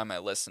head every time I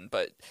listen.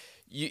 But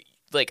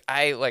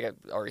I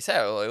already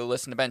said, I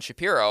listen to Ben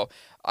Shapiro.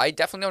 I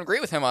definitely don't agree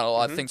with him on a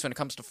lot of things when it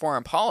comes to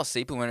foreign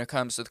policy, but when it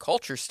comes to the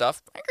culture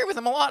stuff, I agree with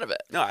him a lot of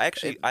it. No, I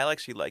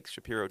actually like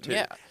Shapiro too.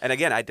 Yeah. And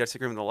again, I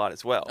disagree with him a lot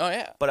as well. Oh,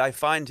 yeah. But I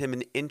find him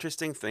an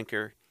interesting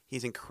thinker.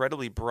 He's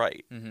incredibly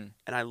bright. Mm-hmm.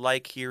 And I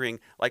like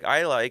hearing,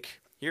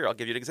 here, I'll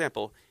give you an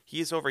example.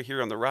 He's over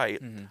here on the right.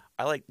 Mm-hmm.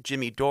 I like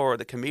Jimmy Dore,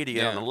 the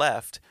comedian on the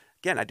left.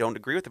 Again, I don't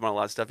agree with him on a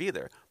lot of stuff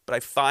either. But I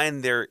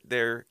find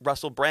their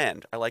Russell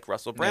Brand. I like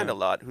Russell Brand a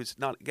lot, who's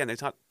not, again,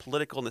 he's not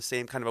political in the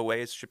same kind of a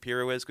way as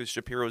Shapiro is, because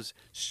Shapiro's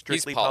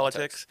strictly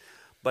politics.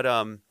 But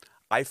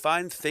I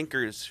find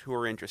thinkers who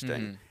are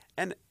interesting. Mm-hmm.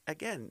 And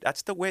again,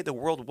 that's the way the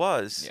world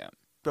was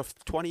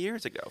 20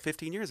 years ago,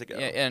 15 years ago.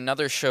 Yeah, and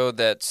another show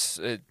that's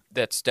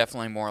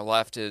definitely more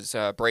left is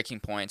Breaking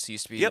Points. It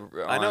used to be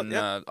on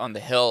the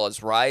Hill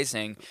as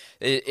Rising.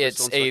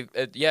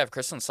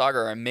 Crystal and Saga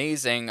are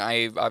amazing.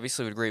 I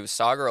obviously would agree with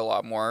Saga a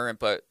lot more,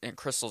 and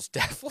Crystal's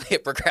definitely a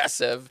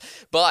progressive,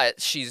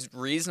 but she's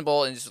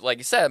reasonable and, like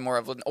you said, more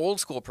of an old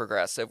school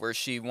progressive where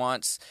she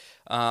wants.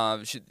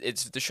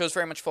 The show's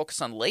very much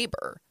focused on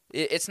labor.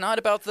 It's not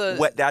about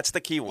the... That's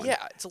the key one.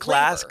 Yeah, it's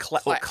class.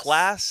 Class.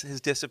 Class has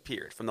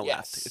disappeared from the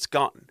left. It's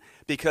gone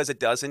because it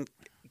doesn't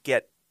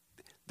get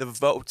the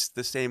votes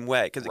the same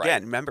way. Because,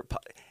 again, remember,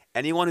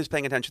 anyone who's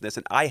paying attention to this,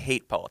 and I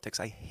hate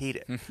politics. I hate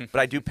it. But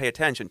I do pay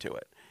attention to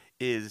it,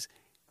 is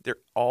they're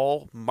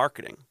all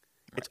marketing.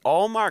 Right. It's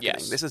all marketing.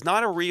 Yes. This is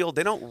not a real...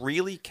 They don't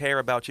really care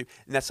about you.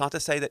 And that's not to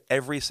say that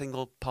every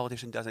single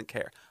politician doesn't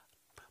care.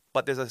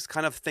 But there's this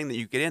kind of thing that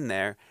you get in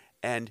there,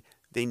 and...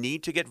 They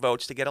need to get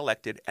votes to get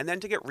elected and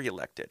then to get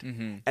reelected.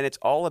 Mm-hmm. And it's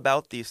all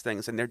about these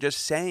things. And they're just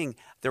saying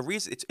the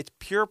reason it's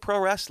pure pro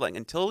wrestling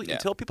until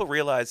people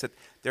realize that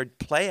they're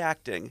play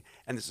acting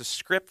and there's a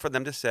script for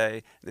them to say,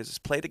 and there's this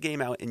play the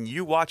game out and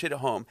you watch it at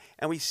home.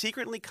 And we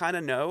secretly kind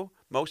of know,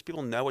 most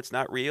people know it's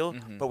not real,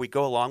 but we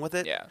go along with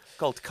it. Yeah.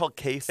 It's called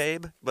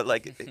kayfabe, but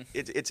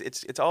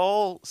it's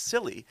all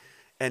silly.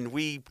 And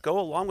we go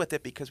along with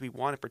it because we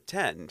want to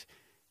pretend.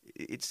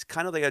 It's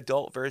kind of the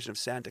adult version of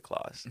Santa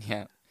Claus.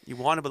 Yeah. You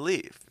want to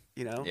believe,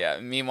 Yeah.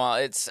 Meanwhile,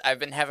 it's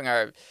been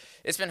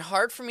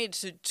hard for me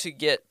to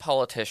get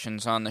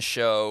politicians on the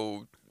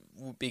show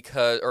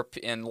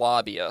and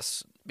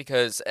lobbyists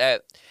because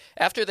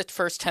after the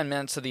first 10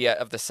 minutes of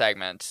the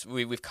segment,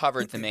 we've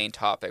covered the main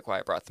topic why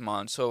I brought them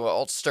on. So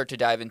I'll start to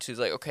dive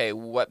into okay,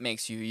 what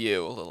makes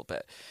you a little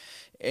bit,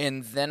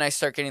 and then I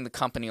start getting the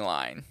company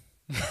line.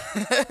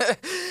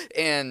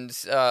 And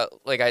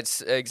like I had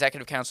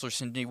executive counselor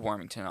Cindy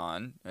Warmington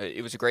on.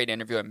 It was a great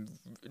interview. I'm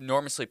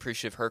enormously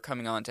appreciative of her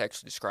coming on to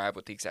actually describe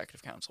what the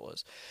executive council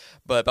is.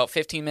 But about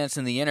 15 minutes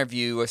in the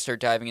interview, I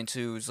started diving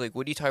into, it was like,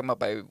 what are you talking about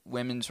by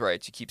women's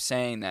rights? You keep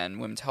saying that,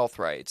 and women's health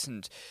rights.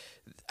 And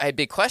I had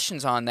big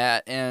questions on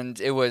that, and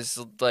it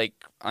was like,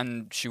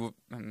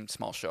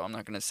 small show, I'm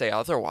not going to say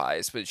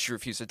otherwise, but she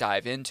refused to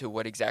dive into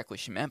what exactly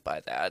she meant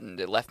by that. And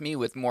it left me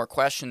with more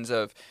questions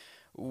of,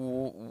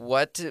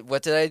 what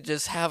did I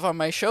just have on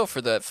my show for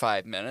the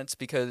 5 minutes?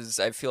 Because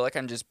I feel like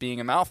I'm just being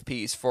a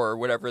mouthpiece for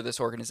whatever this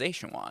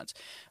organization wants.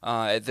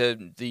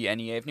 The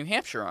NEA of New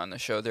Hampshire on the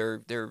show,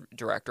 their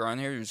director on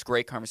there, it was a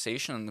great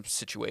conversation on the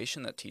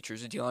situation that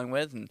teachers are dealing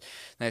with, and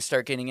I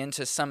start getting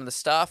into some of the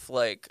stuff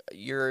like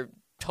you're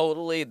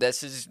only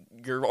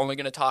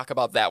going to talk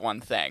about that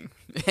one thing,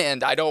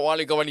 and I don't want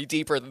to go any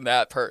deeper than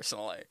that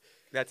personally.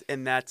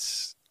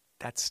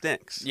 That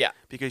stinks. Yeah.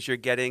 Because you're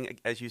getting,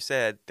 as you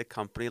said, the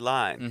company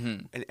line.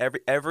 Mm-hmm. And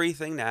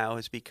everything now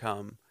has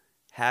become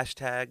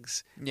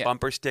hashtags,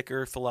 bumper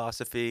sticker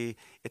philosophy.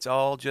 It's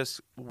all just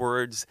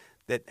words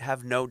that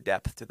have no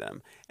depth to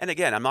them. And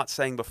again, I'm not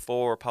saying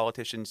before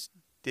politicians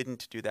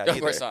didn't do that either.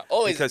 Of course not.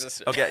 Always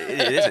existed. Okay,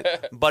 it isn't.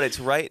 But it's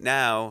right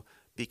now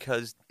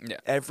because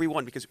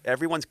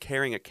everyone's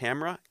carrying a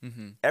camera.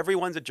 Mm-hmm.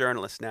 Everyone's a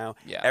journalist now.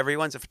 Yeah.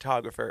 Everyone's a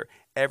photographer.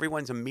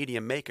 Everyone's a media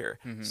maker.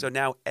 Mm-hmm. So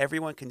now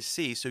everyone can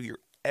see. So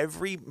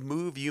every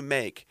move you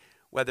make,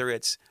 whether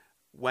it's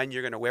when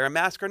you're going to wear a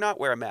mask or not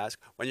wear a mask,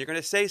 when you're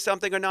going to say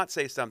something or not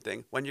say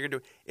something, when you're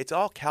going to it's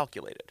all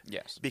calculated.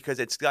 Yes. Because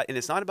it's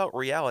not about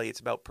reality,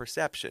 it's about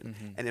perception.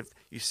 Mm-hmm. And if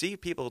you see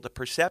people, the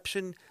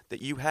perception that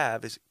you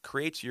have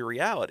creates your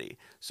reality.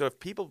 So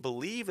if people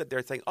believe that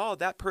they're saying, oh,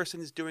 that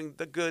person is doing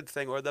the good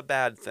thing or the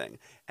bad thing,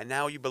 and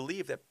now you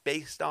believe that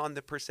based on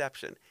the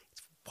perception,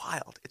 it's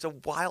wild. It's a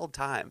wild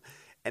time.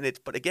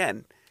 But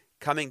again,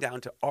 coming down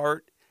to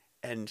art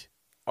and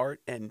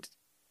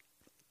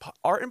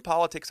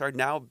politics are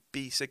now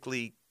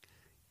basically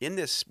in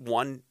this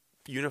one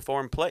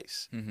uniform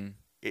place. Mm-hmm.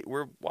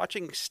 We're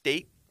watching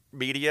state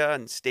media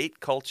and state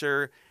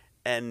culture,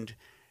 and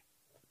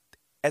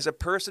as a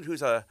person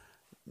who's a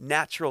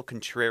natural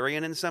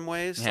contrarian in some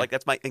ways, like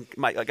that's my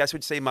I guess I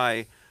would say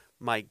my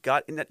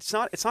gut. And it's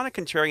not a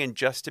contrarian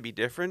just to be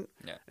different.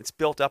 Yeah. It's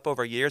built up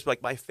over years. But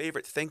like my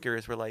favorite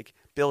thinkers were like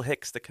Bill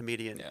Hicks, the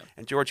comedian,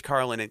 and George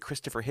Carlin and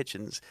Christopher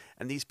Hitchens,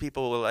 and these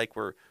people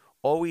were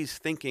always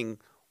thinking,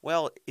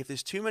 well, if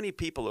there's too many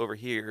people over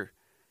here,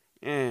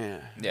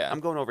 I'm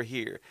going over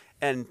here.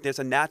 And there's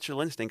a natural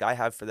instinct I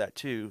have for that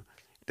too.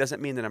 It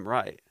doesn't mean that I'm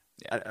right.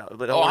 Yeah.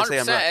 But I don't want to say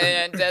I'm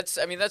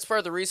right. And that's part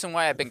of the reason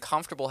why I've been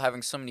comfortable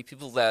having so many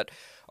people that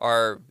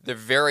they're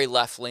very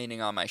left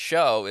leaning on my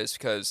show, is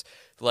because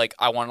like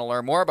I want to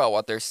learn more about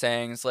what they're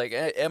saying. It's like,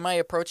 am I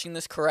approaching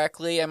this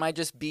correctly? Am I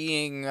just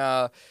being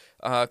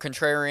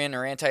contrarian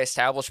or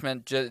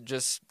anti-establishment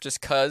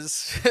just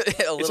cause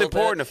it's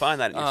important to find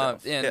that in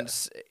yourself.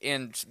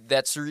 And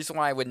that's the reason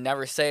why I would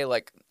never say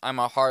like I'm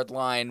a hard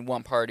line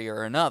one party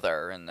or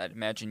another, and I'd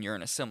imagine you're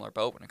in a similar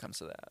boat when it comes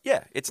to that.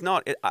 Yeah, it's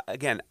not.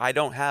 Again, I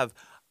don't have.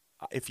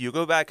 If you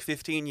go back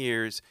 15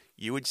 years,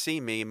 you would see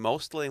me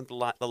mostly on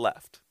the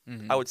left.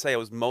 Mm-hmm. I would say I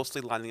was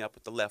mostly lining up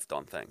with the left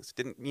on things.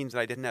 Didn't mean that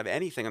I didn't have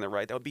anything on the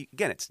right. That would be,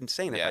 again, it's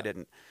insane if I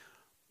didn't.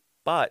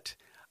 But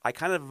I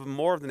kind of,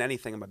 more than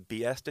anything, I'm a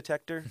BS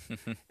detector.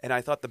 And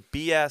I thought the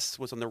BS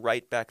was on the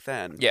right back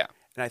then. Yeah.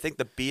 And I think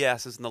the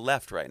BS is on the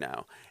left right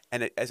now.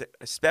 And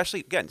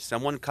especially, again,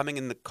 someone coming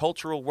in the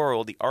cultural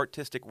world, the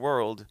artistic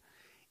world,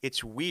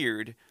 it's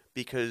weird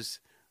because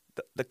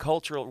the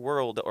cultural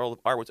world, the world of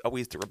art, was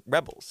always the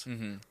rebels.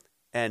 Mm-hmm.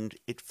 And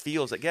it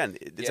feels, again,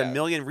 there's a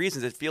million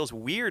reasons it feels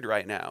weird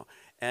right now.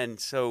 And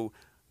so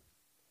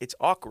it's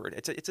awkward.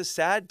 It's a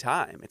sad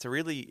time.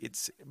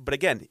 But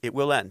again, it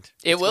will end.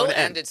 It will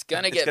end. It's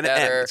going to get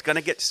better. It's going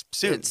to get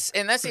soon.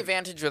 And that's the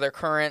advantage with our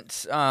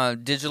current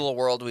digital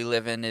world we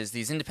live in, is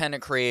these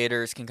independent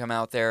creators can come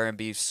out there and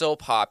be so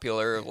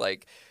popular.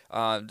 Like,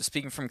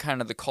 speaking from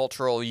kind of the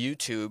cultural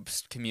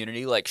YouTube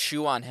community, like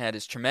Shoe on Head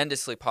is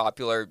tremendously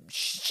popular.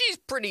 She's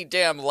pretty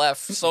damn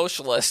left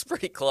socialist,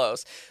 pretty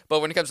close.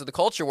 But when it comes to the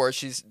culture war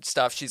she's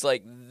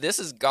like, this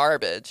is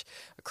garbage.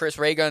 Chris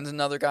Raygun's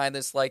another guy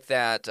that's like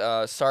that.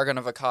 Sargon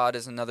of Akkad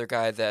is another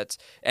guy that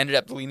ended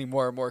up leaning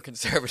more and more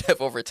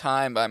conservative over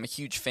time. I'm a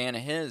huge fan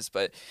of his,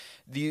 but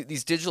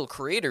these digital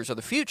creators are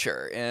the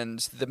future, and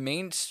the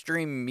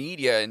mainstream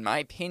media, in my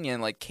opinion,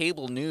 like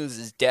cable news,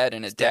 is dead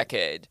in a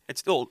decade.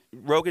 It's still,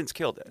 Rogan's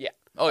killed it. Yeah.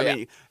 I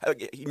mean,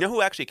 you know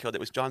who actually killed it?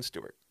 Was Jon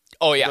Stewart.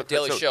 Oh, yeah,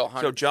 Daily Show.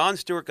 100%. So Jon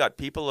Stewart got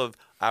people of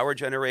our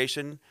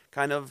generation,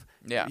 kind of,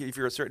 if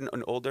you're a certain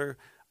and older,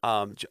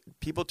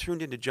 people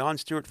tuned into Jon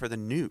Stewart for the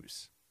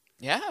news.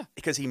 Yeah.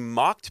 Because he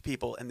mocked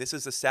people, and this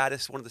is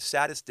one of the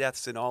saddest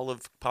deaths in all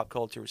of pop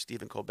culture, was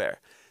Stephen Colbert.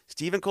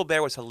 Stephen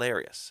Colbert was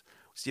hilarious.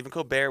 Stephen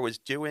Colbert was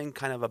doing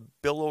kind of a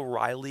Bill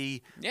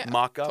O'Reilly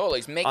mock-up. Totally.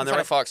 He's making fun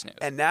of Fox News.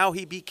 And now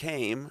he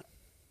became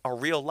a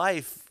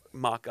real-life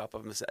mock-up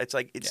of himself. It's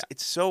like,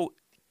 it's so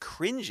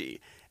cringy,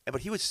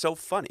 but he was so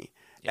funny.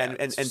 Yeah,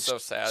 it's so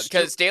sad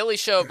because Daily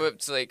Show, but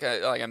it's like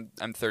I'm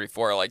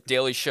 34. Like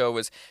Daily Show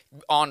was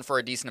on for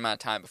a decent amount of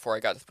time before I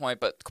got to the point,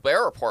 but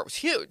Colbert Report was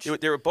huge.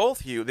 They were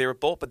both huge. They were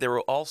both, but they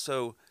were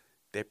also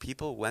their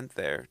people went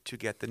there to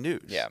get the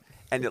news,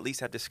 and at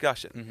least have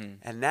discussion. Mm-hmm.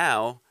 And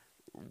now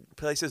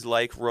places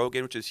like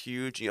Rogan, which is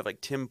huge, you have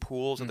like Tim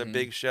Pool's with their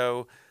big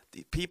show.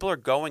 The people are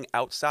going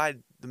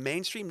outside. The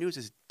mainstream news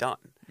is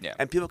done,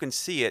 and people can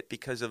see it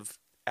because of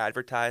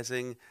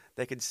advertising.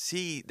 They can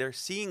see, they're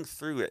seeing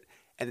through it,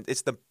 and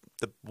it's the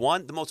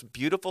most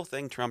beautiful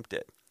thing Trump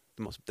did.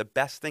 The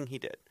best thing he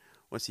did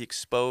was he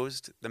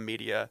exposed the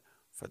media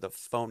for the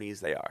phonies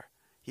they are.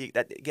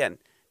 Again,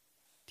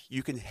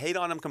 you can hate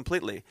on him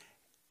completely.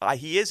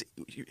 He's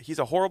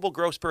a horrible,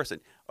 gross person.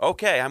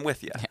 Okay, I'm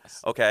with you.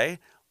 Yes. Okay,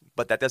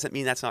 but that doesn't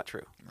mean that's not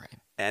true. Right.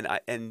 And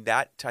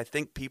I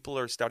think people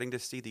are starting to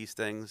see these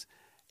things.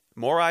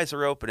 More eyes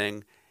are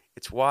opening.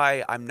 It's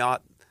why I'm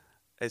not,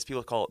 as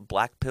people call it,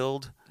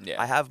 black-pilled.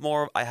 Yeah. I have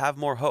more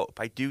hope.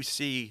 I do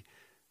see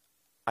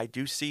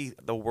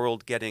the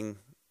world getting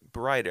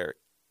brighter.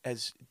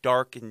 As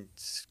dark and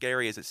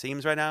scary as it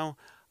seems right now,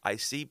 I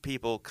see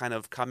people kind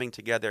of coming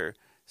together,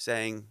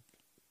 saying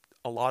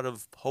a lot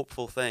of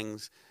hopeful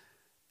things.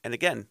 And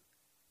again,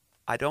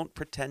 I don't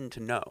pretend to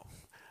know.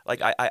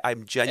 Like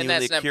I'm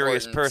genuinely a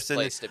curious person.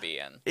 Place to be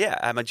in. Yeah,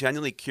 I'm a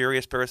genuinely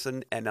curious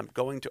person, and I'm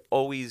going to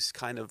always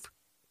kind of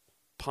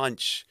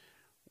punch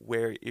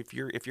where if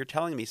you're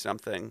telling me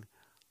something,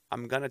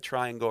 I'm gonna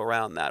try and go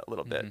around that a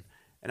little bit.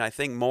 And I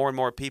think more and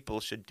more people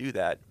should do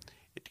that.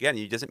 Again,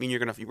 it doesn't mean you're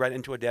gonna be right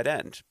into a dead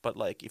end, but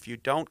like if you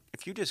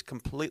just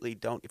completely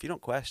don't, if you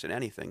don't question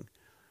anything,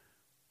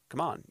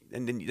 come on,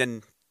 and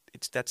then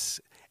it's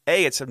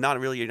not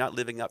really, you're not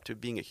living up to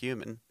being a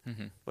human,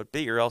 but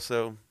B, you're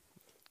also,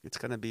 it's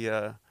gonna be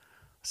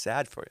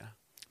sad for you.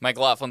 Mike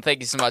Loughlin,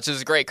 thank you so much. This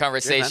was a great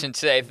conversation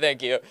today.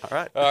 Thank you.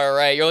 All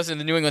right. You're listening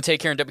to New England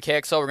Take here on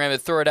WKXL. We're going to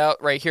throw it out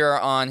right here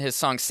on his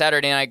song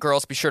Saturday Night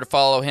Girls. Be sure to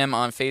follow him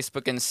on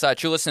Facebook and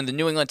such. You're listening to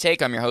New England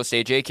Take. I'm your host,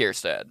 AJ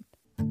Kierstead.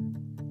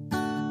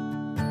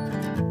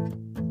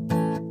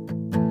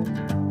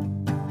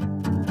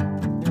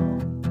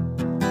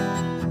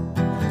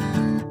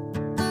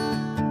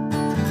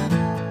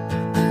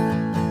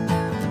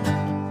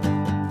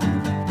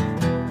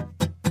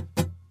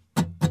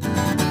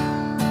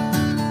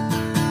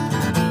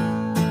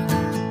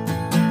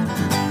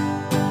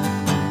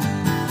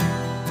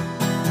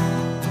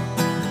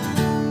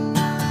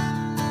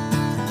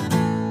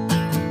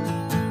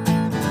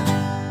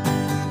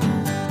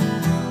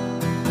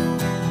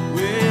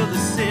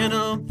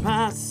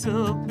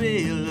 Possibility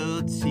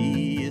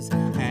is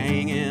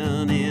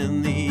hanging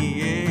in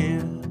the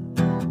air,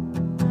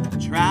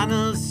 trying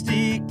to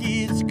stick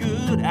its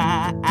good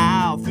eye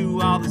out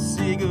through all the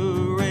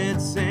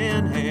cigarettes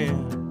and hair.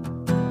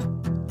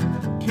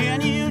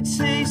 Can you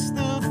taste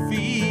the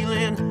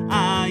feeling?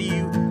 Are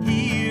you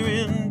here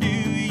and do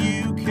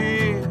you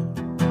care?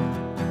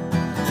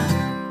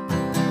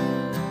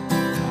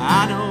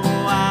 I know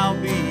I'll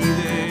be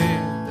there.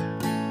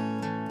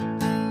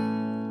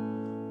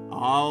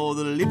 All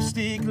the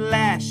lipstick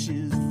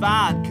lashes,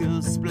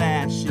 vodka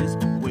splashes,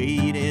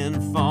 waiting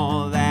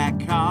for that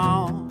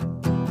call.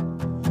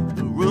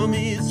 The room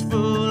is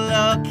full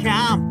of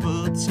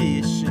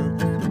competition,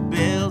 the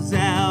bell's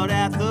out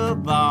at the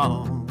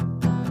ball.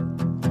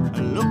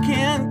 Look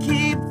and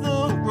keep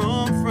the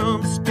room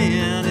from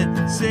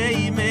spinning,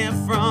 save me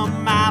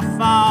from my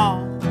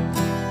fall.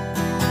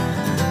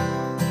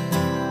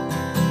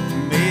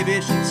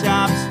 Maybe she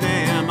tops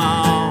them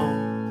all.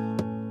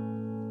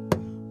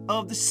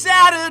 Of the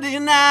Saturday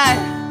night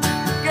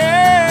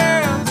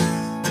girls,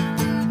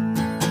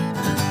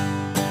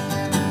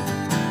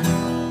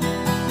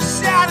 the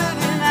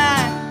Saturday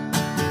night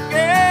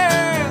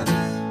girls,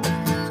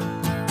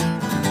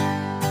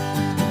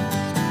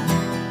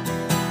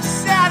 the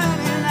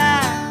Saturday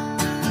night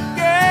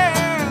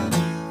girls,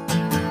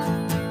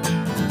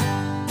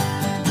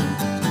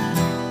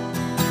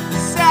 the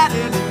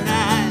Saturday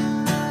night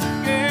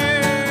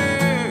girls.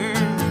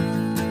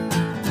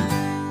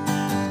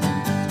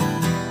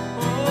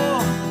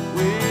 Oh,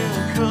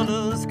 well,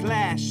 colors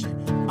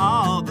clashing,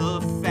 all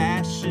the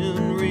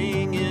fashion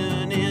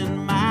ringing in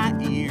my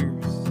ears.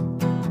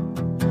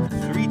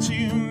 3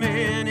 too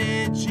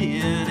many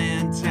gin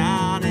and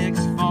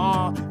tonics,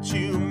 4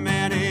 too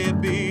many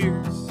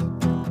beers.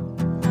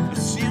 A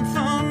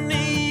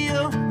symphony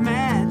of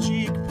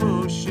magic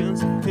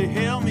potions to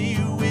help me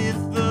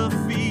with the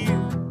fear.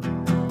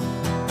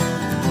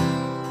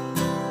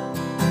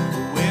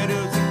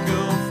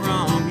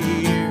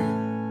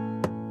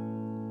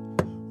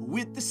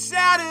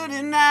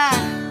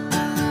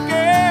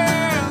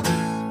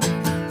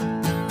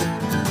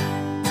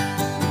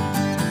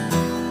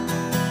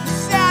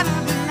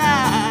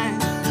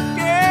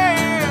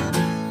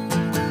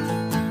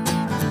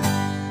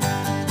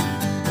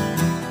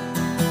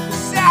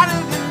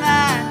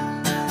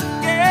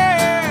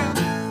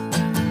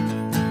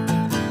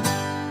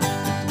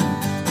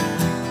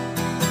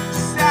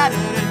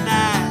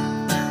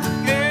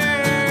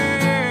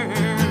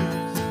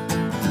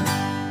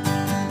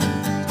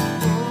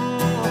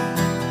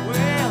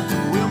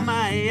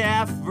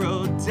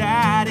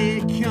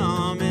 Somebody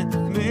come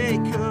and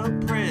make a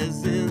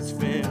presence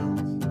felt.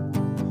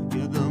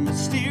 Yeah, the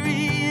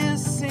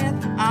mysterious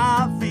and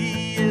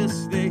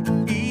obvious, they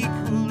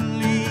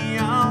equally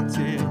are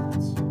dealt.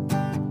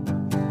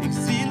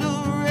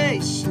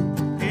 Exhilaration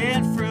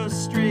and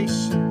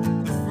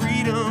frustration, the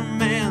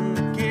freedom and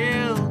the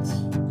guilt.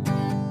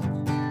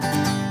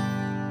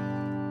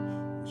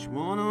 Which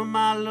one am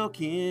I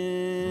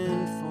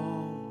looking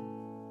for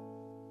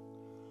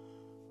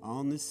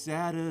on this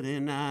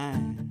Saturday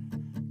night,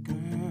 girls?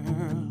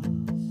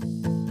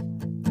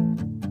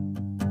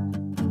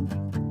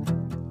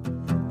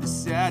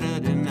 This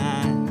Saturday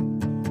night,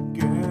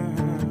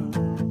 girls.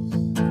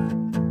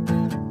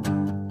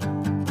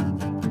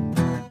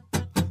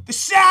 This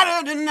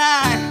Saturday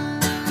night,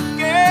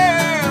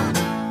 girls.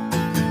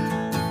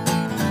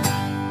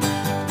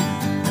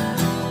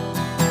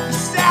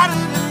 This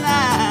Saturday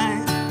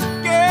night,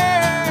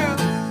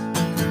 girls.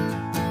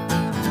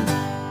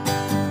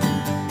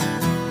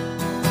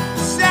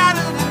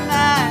 Saturday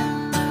night,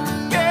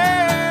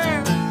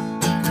 girls.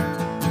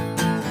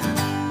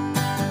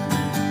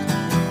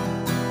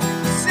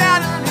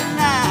 Saturday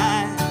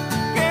night,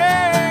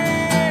 girls.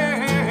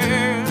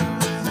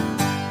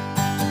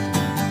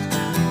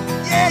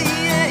 Yeah,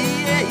 yeah,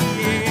 yeah,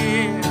 yeah.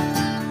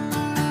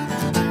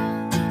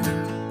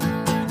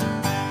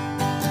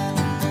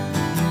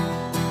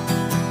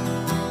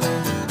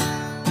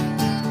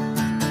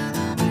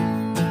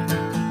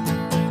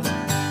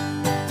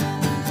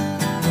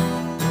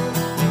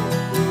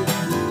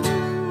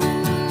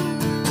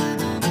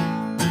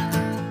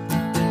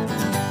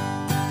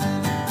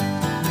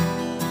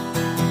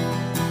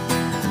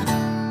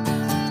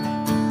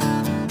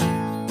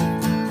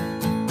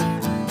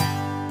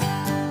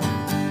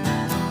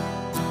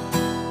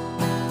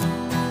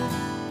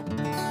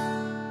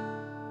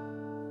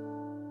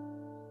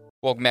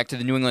 Welcome back to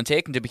the New England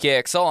Take and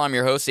WKXL. I'm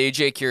your host,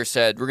 AJ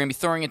Kierstead. We're going to be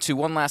throwing it to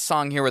one last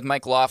song here with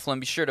Mike Loughlin.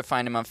 Be sure to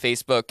find him on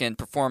Facebook and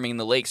performing in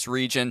the Lakes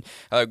region.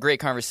 Great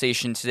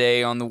conversation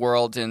today on the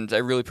world, and I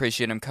really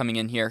appreciate him coming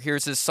in here.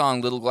 Here's his song,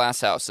 Little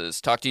Glass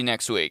Houses. Talk to you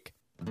next week.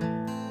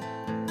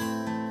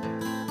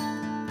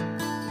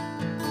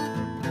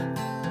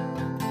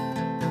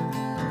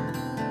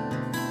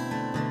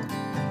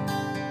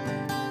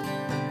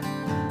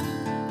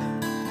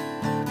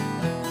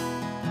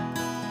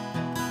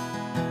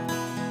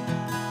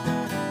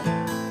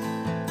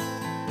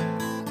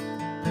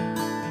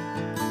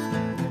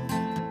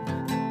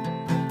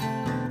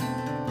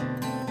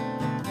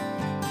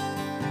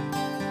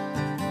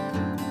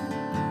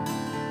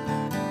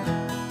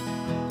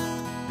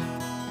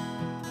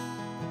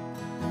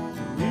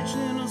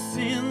 Original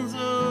sin's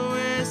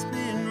always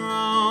been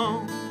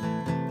wrong.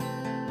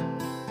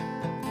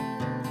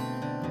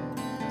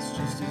 It's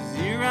just a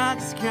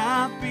Xerox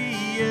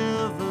copy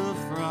of a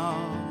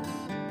fraud.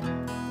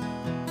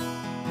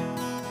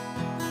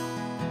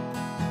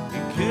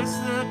 You curse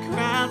the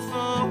crowd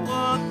for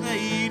what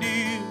they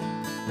do.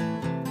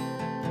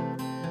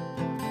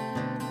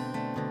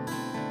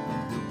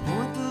 You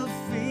point the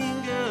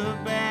finger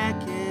back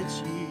at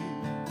you.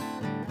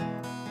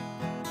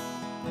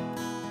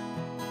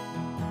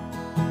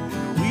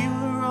 We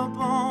were all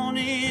born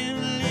in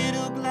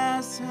little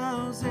glass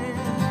houses.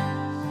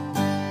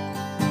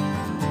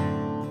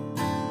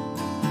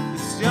 The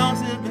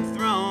stones have been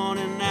thrown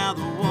and now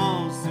the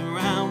walls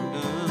surround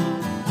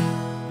us.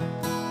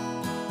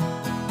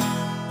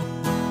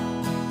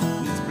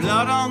 There's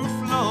blood on the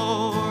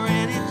floor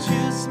and it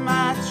just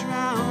might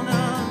drown us.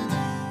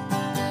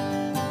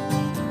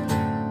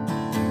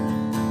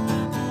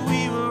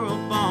 We were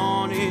all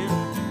born in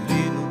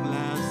little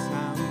glass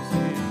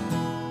houses.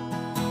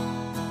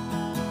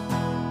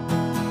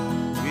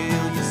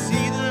 Will you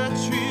see the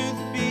truth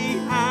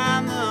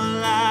behind the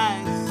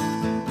lies?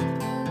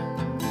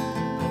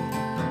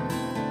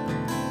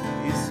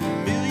 It's a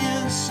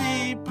million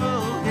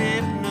sheeple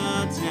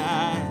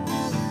hypnotized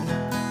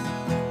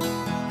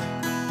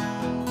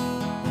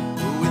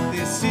with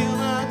their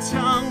silver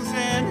tongues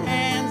and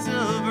hands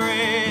of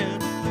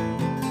red.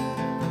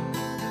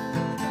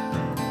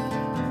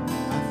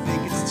 I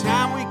think it's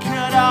time we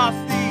cut off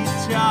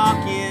these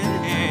talking